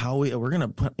worried. I was like, we're going to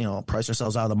put, price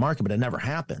ourselves out of the market, but it never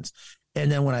happens. And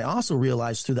then when I also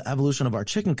realized through the evolution of our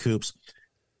chicken coops,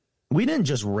 we didn't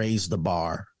just raise the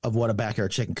bar of what a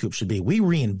backyard chicken coop should be. We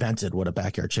reinvented what a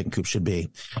backyard chicken coop should be.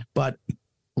 But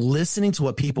listening to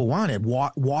what people wanted,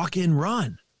 walk in,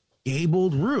 run,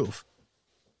 gabled roof.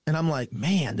 And I'm like,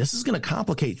 man, this is going to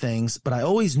complicate things. But I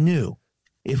always knew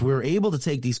if we were able to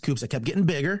take these coops that kept getting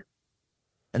bigger,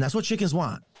 and that's what chickens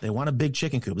want. They want a big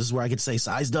chicken coop. This is where I could say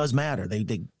size does matter.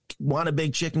 They want a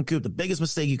big chicken coop. The biggest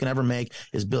mistake you can ever make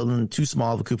is building too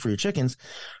small of a coop for your chickens.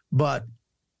 But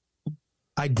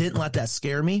I didn't let that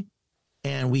scare me.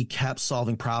 And we kept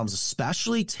solving problems,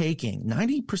 especially taking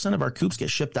 90% of our coops get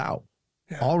shipped out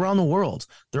all around the world.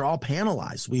 They're all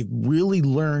panelized. We've really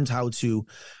learned how to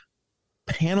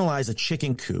panelize a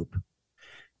chicken coop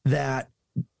that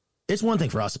it's one thing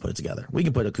for us to put it together. We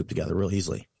can put a coop together real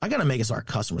easily. I got to make it so our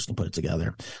customers can put it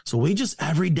together. So we just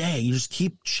every day, you just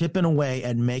keep chipping away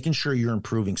and making sure you're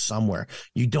improving somewhere.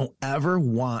 You don't ever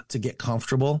want to get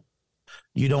comfortable.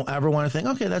 You don't ever want to think,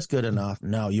 okay, that's good enough.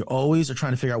 No, you always are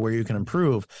trying to figure out where you can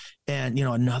improve. And,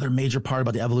 another major part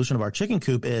about the evolution of our chicken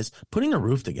coop is putting a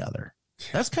roof together.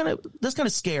 That's kind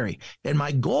of scary. And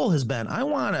my goal has been, I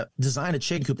want to design a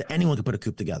chicken coop that anyone can put a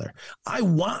coop together. I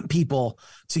want people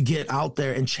to get out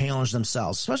there and challenge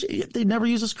themselves, especially if they never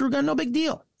use a screw gun. No big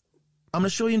deal. I'm going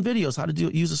to show you in videos how to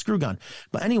use a screw gun.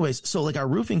 But anyways, so like our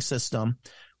roofing system,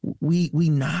 we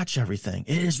notch everything.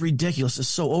 It is ridiculous. It's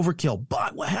so overkill.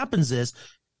 But what happens is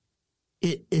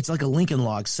it's like a Lincoln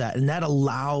log set, and that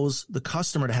allows the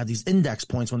customer to have these index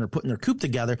points when they're putting their coop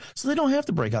together, so they don't have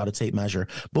to break out a tape measure.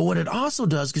 But what it also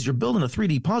does, because you're building a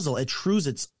 3D puzzle, it trues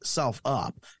itself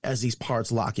up as these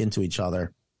parts lock into each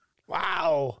other.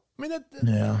 Wow. I mean,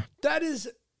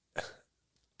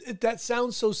 that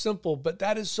sounds so simple, but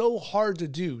that is so hard to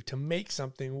do, to make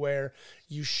something where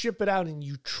you ship it out and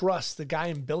you trust the guy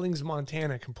in Billings,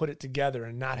 Montana can put it together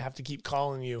and not have to keep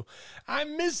calling you.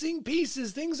 I'm missing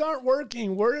pieces. Things aren't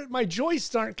working. My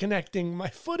joists aren't connecting. My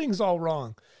footing's all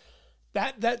wrong.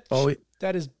 That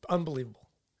is unbelievable.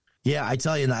 Yeah, I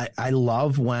tell you, and I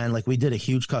love when, like, we did a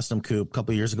huge custom coop a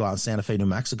couple of years ago out in Santa Fe, New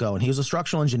Mexico, and he was a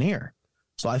structural engineer.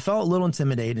 So I felt a little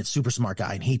intimidated. It's a super smart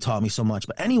guy, and he taught me so much.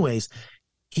 But anyways,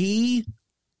 he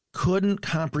couldn't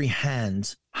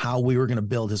comprehend how we were going to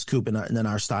build his coop in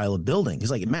our style of building. He's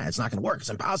like, man, it's not going to work. It's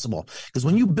impossible. Because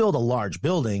when you build a large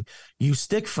building, you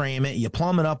stick frame it, you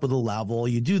plumb it up with a level,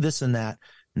 you do this and that.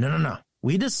 No.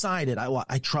 we decided,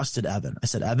 I trusted Evan. I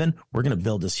said, Evan, we're going to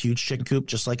build this huge chicken coop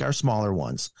just like our smaller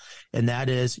ones. And that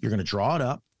is, you're going to draw it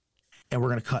up and we're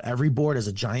going to cut every board as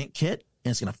a giant kit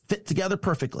and it's going to fit together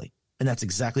perfectly. And that's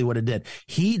exactly what it did.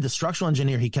 The structural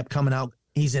engineer, he kept coming out.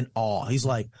 He's in awe. He's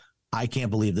like, I can't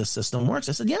believe this system works.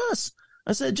 I said, yes.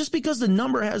 I said, just because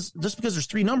there's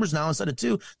 3 numbers now instead of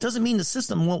 2, doesn't mean the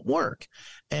system won't work.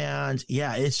 And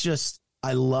yeah, it's just,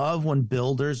 I love when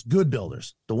good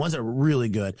builders, the ones that are really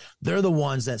good, they're the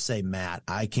ones that say, Matt,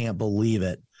 I can't believe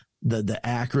it. The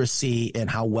accuracy and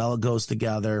how well it goes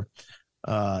together.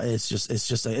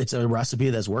 It's a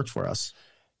recipe that's worked for us.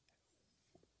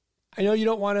 I know you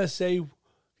don't want to say,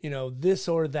 this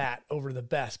or that over the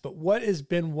best, but what has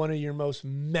been one of your most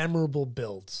memorable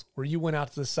builds where you went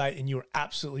out to the site and you were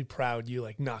absolutely proud you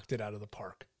like knocked it out of the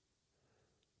park?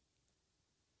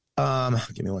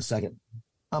 Give me 1 second.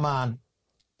 I'm on.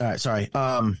 All right. Sorry.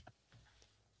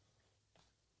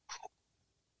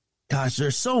 Gosh,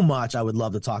 there's so much I would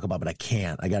love to talk about, but I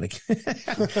can't. I got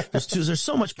to, there's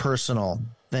so much personal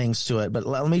things to it, but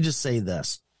let me just say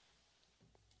this.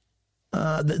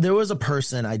 There was a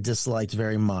person I disliked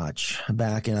very much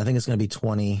back in, I think it's going to be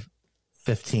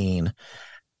 2015.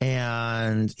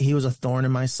 And he was a thorn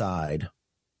in my side.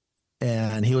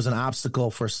 And he was an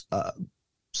obstacle for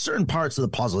certain parts of the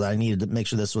puzzle that I needed to make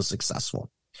sure this was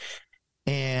successful.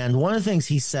 And one of the things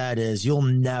he said is, you'll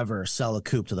never sell a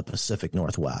coop to the Pacific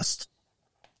Northwest.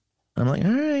 I'm like,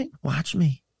 all right, watch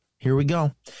me. Here we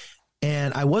go.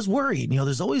 And I was worried.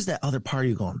 There's always that other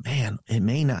party going, man, it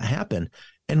may not happen.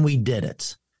 And we did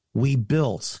it. We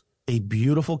built a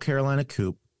beautiful Carolina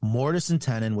coop, mortise and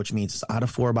tenon, which means it's out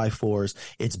of 4x4s.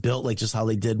 It's built like just how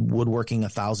they did woodworking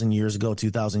 1,000 years ago,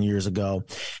 2,000 years ago.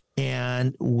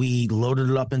 And we loaded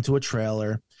it up into a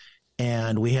trailer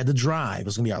and we had to drive. It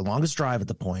was going to be our longest drive at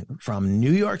the point, from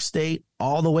New York State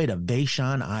all the way to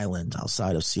Vashon Island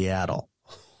outside of Seattle.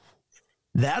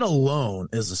 That alone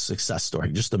is a success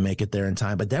story just to make it there in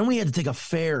time. But then we had to take a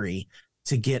ferry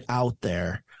to get out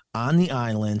there on the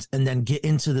island and then get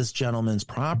into this gentleman's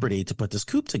property to put this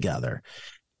coop together.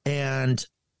 And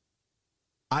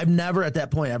I've never at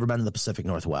that point ever been to the Pacific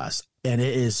Northwest. And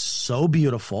it is so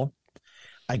beautiful.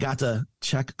 I got to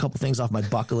check a couple things off my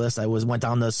bucket list. Went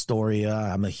down to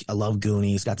Astoria. I love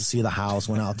Goonies. Got to see the house.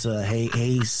 Went out to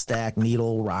Haystack,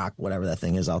 Needle Rock, whatever that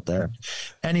thing is out there.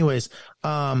 Anyways,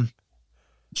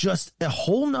 just a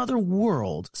whole nother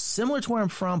world, similar to where I'm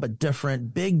from, but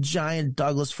different. Big, giant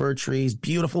Douglas fir trees,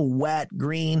 beautiful, wet,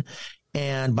 green.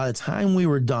 And by the time we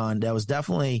were done, that was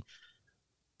definitely,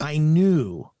 I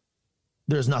knew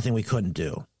there's nothing we couldn't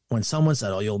do. When someone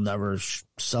said, oh, you'll never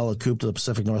sell a coop to the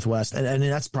Pacific Northwest. And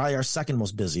that's probably our second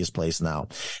most busiest place now.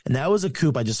 And that was a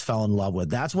coop I just fell in love with.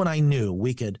 That's when I knew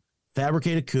we could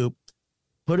fabricate a coop,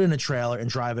 put it in a trailer and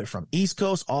drive it from East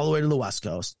Coast all the way to the West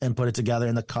Coast and put it together.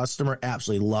 And the customer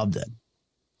absolutely loved it.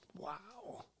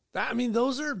 Wow.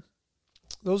 Those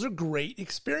are great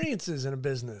experiences in a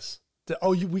business.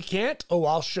 We can't? Oh,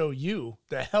 I'll show you.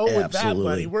 The hell with Absolutely. That,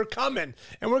 buddy. We're coming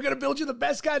and we're going to build you the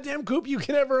best goddamn coop you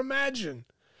can ever imagine.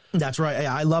 That's right.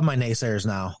 I love my naysayers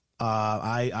now.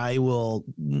 I will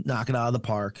knock it out of the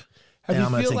park. And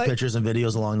I'm going to take pictures and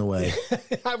videos along the way.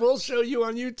 I will show you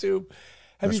on YouTube.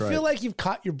 That's you right. feel like you've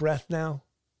caught your breath now?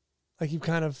 Like you've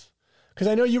kind of, because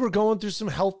I know you were going through some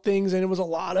health things and it was a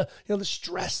lot of, the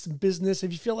stress in business.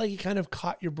 If you feel like you kind of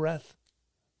caught your breath?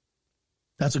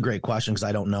 That's a great question because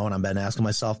I don't know. And I've been asking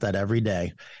myself that every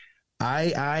day.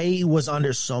 I was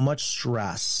under so much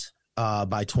stress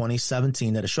by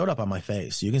 2017 that it showed up on my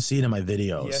face. You can see it in my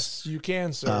videos. Yes, you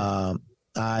can, sir.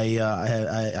 I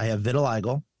have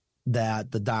vitiligo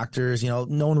that the doctors, no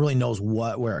one really knows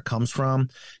where it comes from.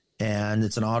 And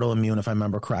it's an autoimmune, if I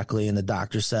remember correctly. And the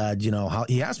doctor said, he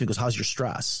asked me, because how's your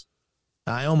stress?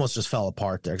 I almost just fell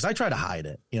apart there because I tried to hide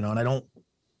it, and I don't,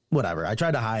 whatever. I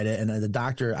tried to hide it. And the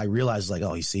doctor, I realized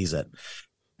he sees it.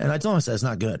 And I told him, I said, it's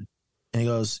not good. And he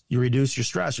goes, you reduce your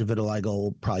stress, your vitiligo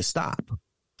will probably stop.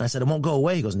 And I said, it won't go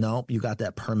away. He goes, nope, you got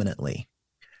that permanently.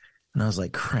 And I was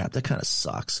like, crap, that kind of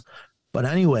sucks. But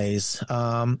anyways,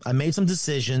 I made some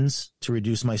decisions to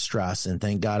reduce my stress and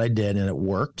thank God I did. And it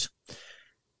worked.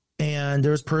 And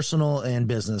there's personal and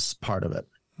business part of it.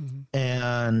 Mm-hmm.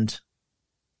 And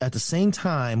at the same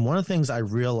time, one of the things I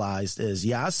realized is,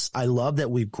 yes, I love that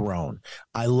we've grown.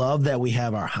 I love that we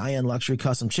have our high-end luxury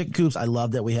custom chicken coops. I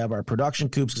love that we have our production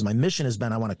coops because my mission has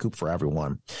been I want a coop for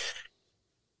everyone.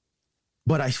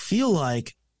 But I feel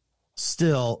like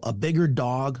still a bigger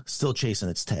dog still chasing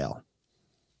its tail.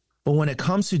 But when it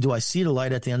comes to, do I see the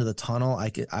light at the end of the tunnel? I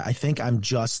think I'm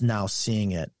just now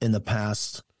seeing it in the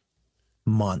past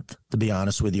month, to be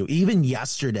honest with you. Even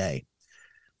yesterday,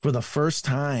 for the first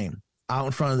time, out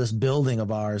in front of this building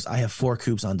of ours, I have 4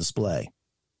 coops on display.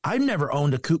 I've never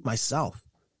owned a coop myself.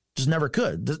 Just never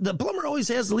could. The plumber always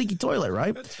has the leaky toilet,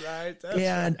 right? That's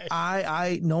right.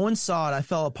 I no one saw it. I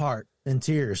fell apart in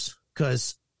tears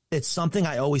because it's something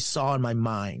I always saw in my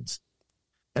mind.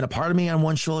 And a part of me on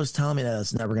one shoulder is telling me that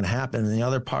it's never going to happen. And the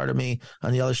other part of me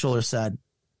on the other shoulder said,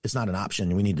 it's not an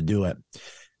option. We need to do it.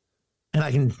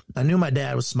 And I knew my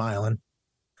dad was smiling.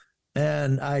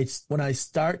 And when I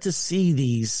start to see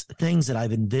these things that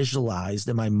I've visualized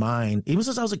in my mind, even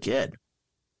since I was a kid,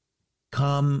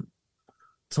 come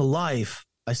to life,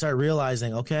 I started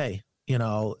realizing, okay,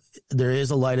 there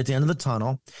is a light at the end of the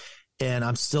tunnel, and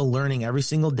I'm still learning every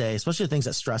single day, especially the things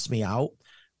that stress me out.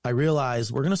 I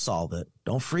realize we're going to solve it.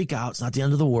 Don't freak out. It's not the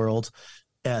end of the world,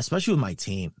 especially with my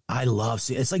team. I love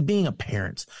seeing it's like being a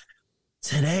parent.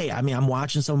 Today, I'm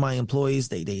watching some of my employees.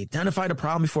 They identified a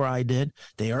problem before I did.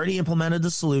 They already implemented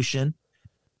the solution.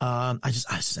 I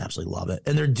just absolutely love it.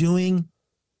 And they're doing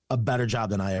a better job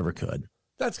than I ever could.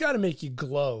 That's got to make you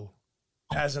glow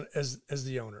as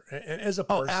the owner and as a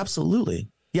person. Oh, absolutely.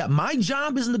 Yeah, my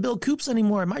job isn't to build coops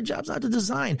anymore. My job's not to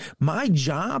design. My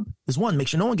job is, 1, make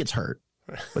sure no one gets hurt.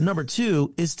 But number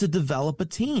 2 is to develop a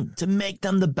team, to make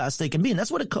them the best they can be. And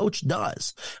that's what a coach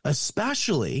does.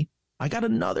 Especially, I got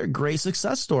another great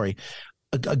success story.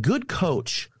 A good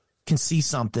coach can see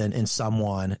something in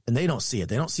someone and they don't see it.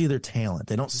 They don't see their talent.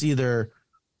 They don't see their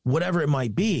whatever it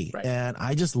might be. Right. And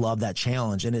I just love that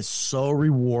challenge. And it's so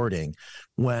rewarding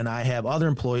when I have other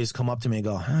employees come up to me and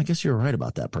go, I guess you're right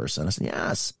about that person. I said,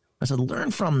 yes. I said,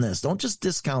 learn from this. Don't just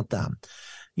discount them.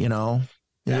 Yeah.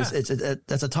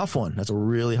 That's a tough one. That's a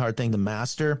really hard thing to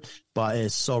master, but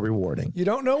it's so rewarding. You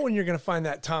don't know when you're going to find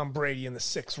that Tom Brady in the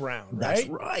 6th round, right? That's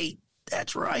right.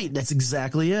 That's right. That's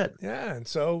exactly it. Yeah. And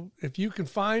so if you can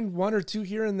find 1 or 2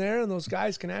 here and there and those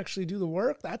guys can actually do the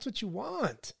work, that's what you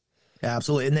want.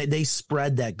 Absolutely. And they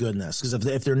spread that goodness, because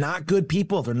if they're not good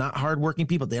people, if they're not hardworking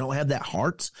people, they don't have that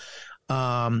heart,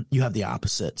 you have the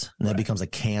opposite. And that becomes a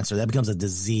cancer. That becomes a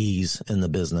disease in the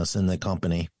business, in the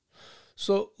company.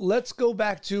 So let's go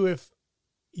back to, if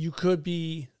you could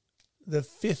be the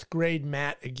 5th grade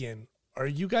Matt again, are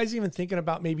you guys even thinking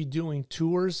about maybe doing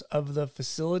tours of the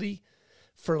facility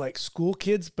for like school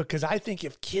kids? Because I think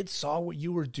if kids saw what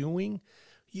you were doing,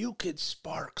 you could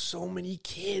spark so many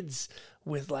kids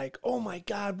with like, oh my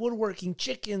God, woodworking,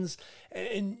 chickens.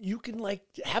 And you can like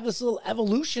have this little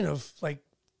evolution of like,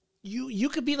 you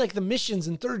could be like the missions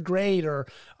in 3rd grade or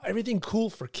everything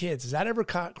cool for kids. Has that ever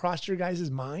crossed your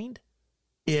guys' mind?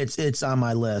 It's on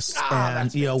my list.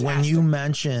 And, when you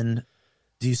mentioned,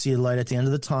 do you see the light at the end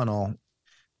of the tunnel?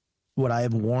 What I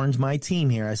have warned my team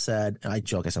here, I said, and I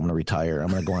joke, I said, I'm going to retire. I'm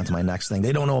going to go on to my next thing.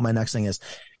 They don't know what my next thing is.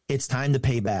 It's time to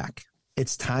pay back.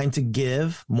 It's time to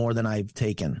give more than I've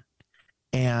taken.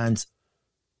 And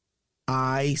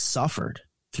I suffered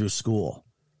through school.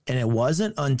 And it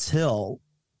wasn't until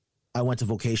I went to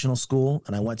vocational school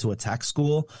and I went to a tech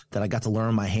school that I got to learn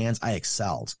with my hands. I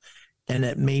excelled. And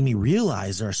it made me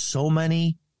realize there are so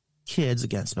many kids,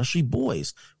 again, especially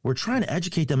boys, we're trying to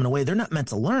educate them in a way they're not meant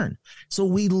to learn. So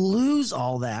we lose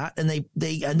all that and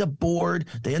they end up bored.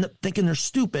 They end up thinking they're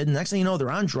stupid. And next thing you know,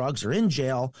 they're on drugs or in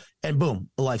jail and boom,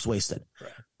 the life's wasted.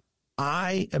 Right.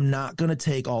 I am not going to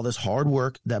take all this hard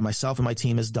work that myself and my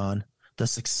team has done, the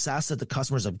success that the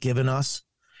customers have given us,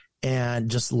 and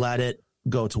just let it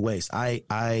go to waste.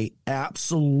 I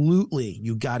absolutely,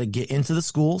 you got to get into the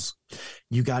schools.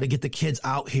 You got to get the kids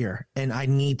out here, and I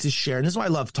need to share. And this is why I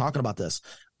love talking about this.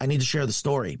 I need to share the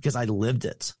story because I lived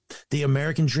it. The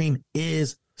American dream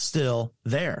is still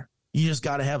there. You just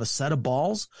got to have a set of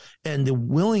balls and the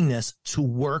willingness to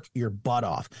work your butt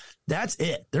off. That's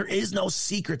it. There is no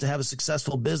secret to have a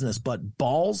successful business, but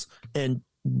balls and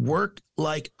work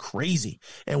like crazy.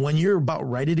 And when you're about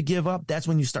ready to give up, that's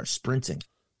when you start sprinting.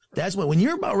 That's when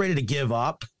you're about ready to give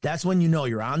up, that's when you know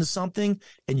you're onto something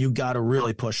and you got to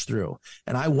really push through.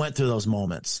 And I went through those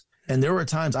moments, and there were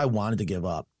times I wanted to give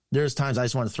up. There's times I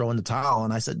just wanted to throw in the towel,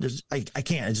 and I said, I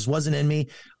can't. It just wasn't in me.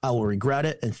 I will regret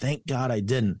it. And thank God I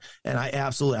didn't. And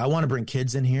I want to bring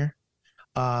kids in here.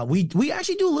 We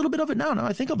actually do a little bit of it now. Now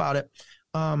I think about it.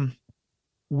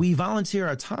 We volunteer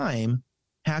our time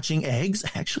hatching eggs,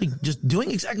 actually just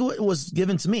doing exactly what was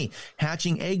given to me,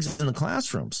 hatching eggs in the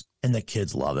classrooms. And the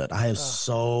kids love it. I have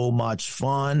so much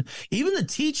fun. Even the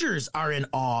teachers are in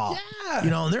awe,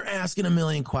 and they're asking a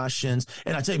million questions.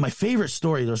 And I tell you, my favorite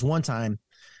story, there was one time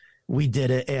we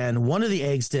did it and one of the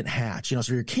eggs didn't hatch,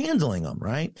 so you're candling them,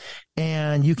 right?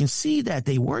 And you can see that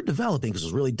they were developing because it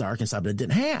was really dark inside, but it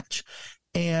didn't hatch.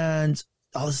 And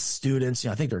all the students,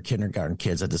 I think they're kindergarten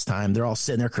kids at this time. They're all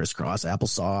sitting there crisscross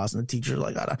applesauce, and the teacher's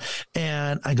like,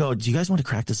 and I go, do you guys want to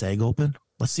crack this egg open?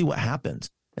 Let's see what happens.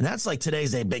 And that's like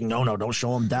today's a big no. Don't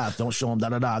show them death. Don't show them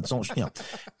da-da-da. Don't.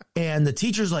 And the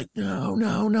teacher's like,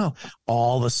 no.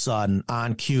 All of a sudden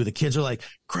on cue, the kids are like,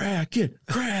 crack it.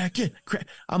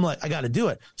 I'm like, I got to do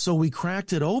it. So we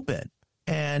cracked it open.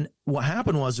 And what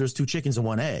happened was there's 2 chickens and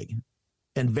 1 egg.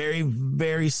 And very,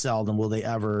 very seldom will they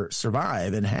ever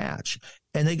survive and hatch.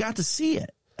 And they got to see it.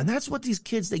 And that's what these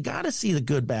kids, they got to see the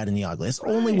good, bad, and the ugly. It's the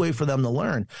only way for them to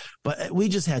learn. But we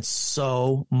just had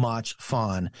so much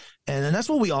fun. And then that's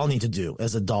what we all need to do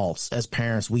as adults, as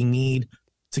parents. We need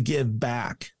to give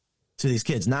back to these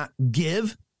kids, not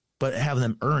give, but have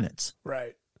them earn it.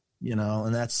 Right.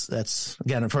 And that's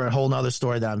again, for a whole nother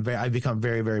story that I've become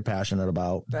very, very passionate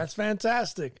about. That's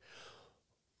fantastic.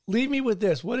 Leave me with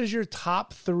this. What is your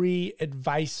top 3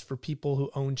 advice for people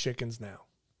who own chickens now?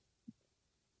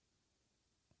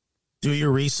 Do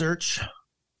your research.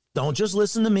 Don't just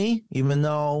listen to me, even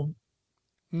though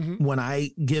when I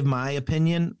give my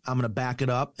opinion, I'm going to back it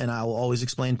up and I will always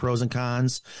explain pros and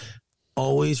cons.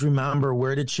 Always remember,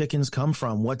 where did chickens come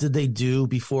from? What did they do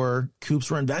before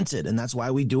coops were invented? And that's why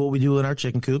we do what we do in our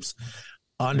chicken coops.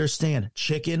 Understand,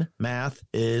 chicken math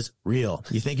is real.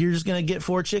 You think you're just going to get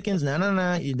 4 chickens?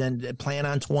 No. You then plan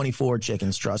on 24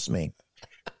 chickens. Trust me.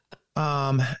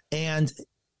 And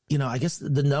I guess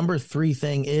the number 3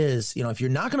 thing is, if you're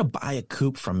not going to buy a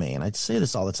coop from me, and I say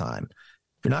this all the time,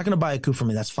 if you're not going to buy a coop from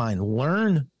me, that's fine.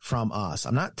 Learn from us.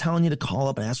 I'm not telling you to call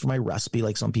up and ask for my recipe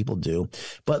like some people do,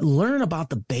 but learn about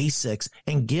the basics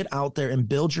and get out there and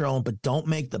build your own, but don't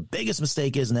make the biggest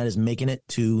mistake and that is making it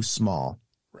too small.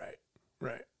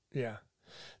 Right. Yeah.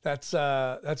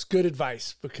 That's good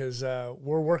advice, because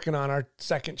we're working on our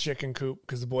second chicken coop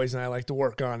because the boys and I like to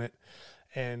work on it.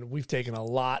 And we've taken a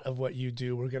lot of what you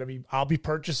do. I'll be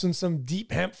purchasing some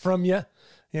deep hemp from you,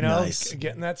 nice.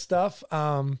 Getting that stuff.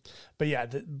 But yeah,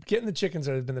 getting the chickens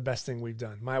has been the best thing we've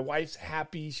done. My wife's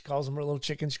happy. She calls them her little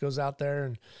chickens. She goes out there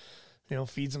and,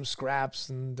 feeds them scraps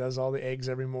and does all the eggs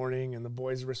every morning. And the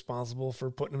boys are responsible for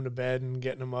putting them to bed and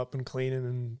getting them up and cleaning.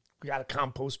 And we got a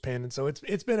compost pen. And so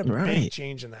it's been a big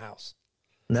change in the house.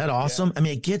 Isn't that awesome? Yeah. I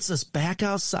mean, it gets us back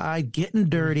outside, getting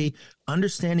dirty,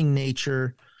 understanding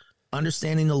nature,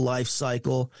 understanding the life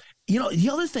cycle. The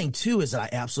other thing too is that I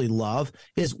absolutely love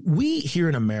is we here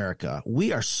in America,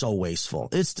 we are so wasteful.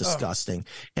 It's disgusting.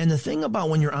 And the thing about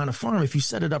when you're on a farm, if you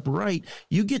set it up right,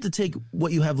 you get to take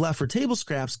what you have left for table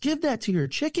scraps, give that to your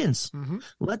chickens,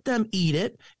 let them eat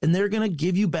it, and they're going to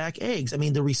give you back eggs. I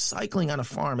mean, the recycling on a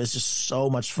farm is just so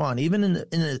much fun. Even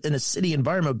in a city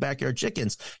environment with backyard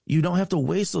chickens, you don't have to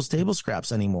waste those table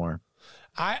scraps anymore.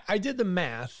 I did the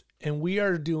math, and we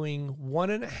are doing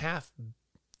 1.5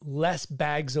 less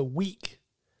bags a week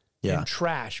in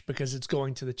trash because it's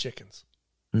going to the chickens.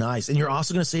 Nice. And you're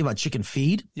also going to save on chicken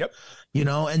feed. Yep.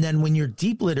 And then when you're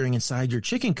deep littering inside your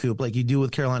chicken coop, like you do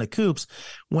with Carolina coops,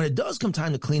 when it does come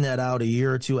time to clean that out a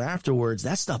year or 2 afterwards,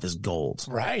 that stuff is gold.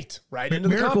 Right into the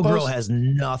Miracle compost. Grow has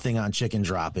nothing on chicken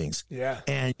droppings. Yeah.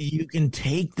 And you can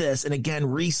take this and again,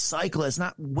 recycle it. It's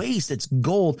not waste, it's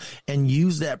gold, and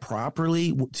use that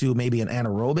properly to maybe an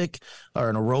anaerobic or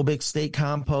an aerobic state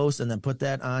compost, and then put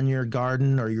that on your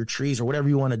garden or your trees or whatever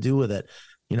you want to do with it.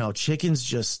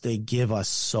 Chickens they give us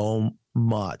so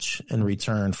much in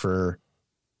return for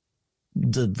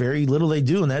the very little they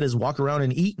do, and that is walk around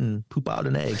and eat and poop out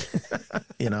an egg.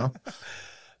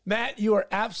 Matt, you are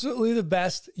absolutely the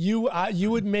best. You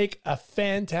would make a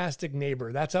fantastic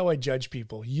neighbor. That's how I judge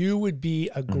people. You would be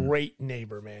a great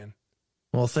neighbor, man.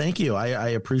 Well, thank you. I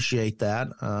appreciate that.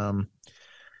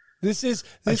 This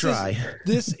try.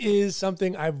 is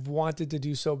something I've wanted to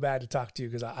do so bad to talk to you,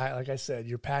 because I like I said,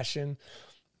 your passion,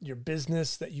 your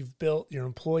business that you've built, your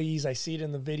employees, I see it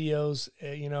in the videos.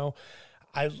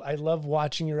 I love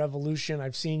watching your evolution.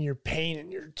 I've seen your pain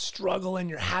and your struggle and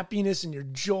your happiness and your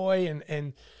joy,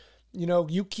 and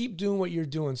you keep doing what you're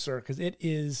doing, sir, because it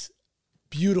is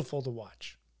beautiful to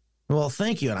watch. Well,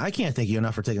 thank you. And I can't thank you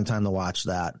enough for taking time to watch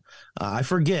that. I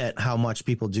forget how much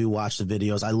people do watch the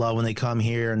videos. I love when they come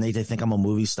here and they think I'm a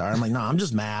movie star. I'm like, no, I'm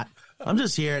just Matt. I'm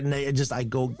just here. And I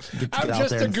go get I'm out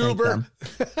just there a and goober.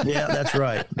 thank them. Yeah, that's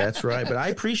right. That's right. But I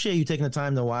appreciate you taking the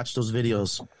time to watch those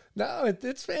videos. No,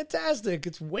 it's fantastic.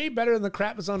 It's way better than the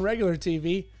crap that's on regular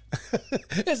TV.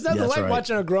 It's nothing like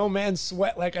watching a grown man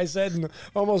sweat, like I said, and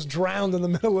almost drowned in the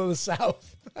middle of the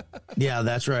South. Yeah,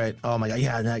 that's right. Oh my God.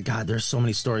 Yeah. God, there's so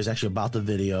many stories actually about the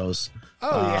videos.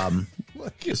 Oh,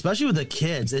 Especially with the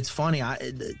kids. It's funny.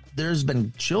 There's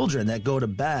been children that go to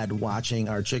bed watching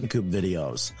our chicken coop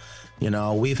videos. You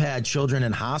know, we've had children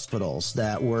in hospitals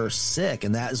that were sick,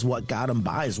 and that is what got them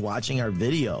by, is watching our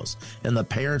videos. And the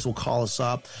parents will call us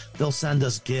up. They'll send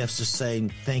us gifts just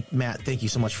saying, Matt, thank you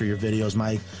so much for your videos.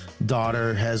 My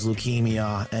daughter has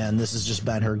leukemia, and this has just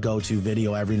been her go-to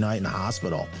video every night in the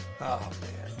hospital. Oh,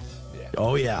 man. Yeah.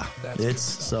 Oh, yeah. That's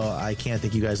so I can't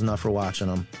thank you guys enough for watching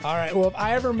them. All right. Well, if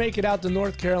I ever make it out to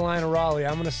North Carolina, Raleigh,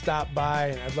 I'm going to stop by,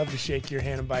 and I'd love to shake your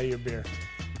hand and buy you a beer.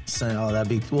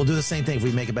 We'll do the same thing if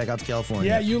we make it back out to California.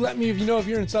 Yeah, you let me, if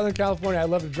you're in Southern California, I'd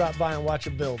love to drop by and watch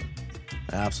a build.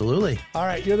 Absolutely. All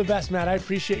right, you're the best, Matt. I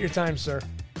appreciate your time, sir.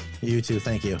 You too.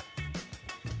 Thank you.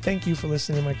 Thank you for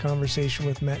listening to my conversation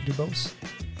with Matt DuBoise.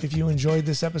 If you enjoyed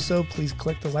this episode, please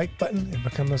click the like button and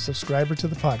become a subscriber to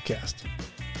the podcast.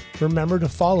 Remember to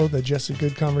follow the Just a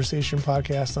Good Conversation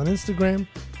podcast on Instagram,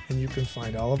 and you can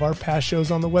find all of our past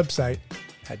shows on the website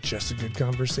at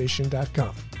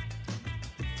justagoodconversation.com.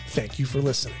 Thank you for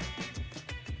listening.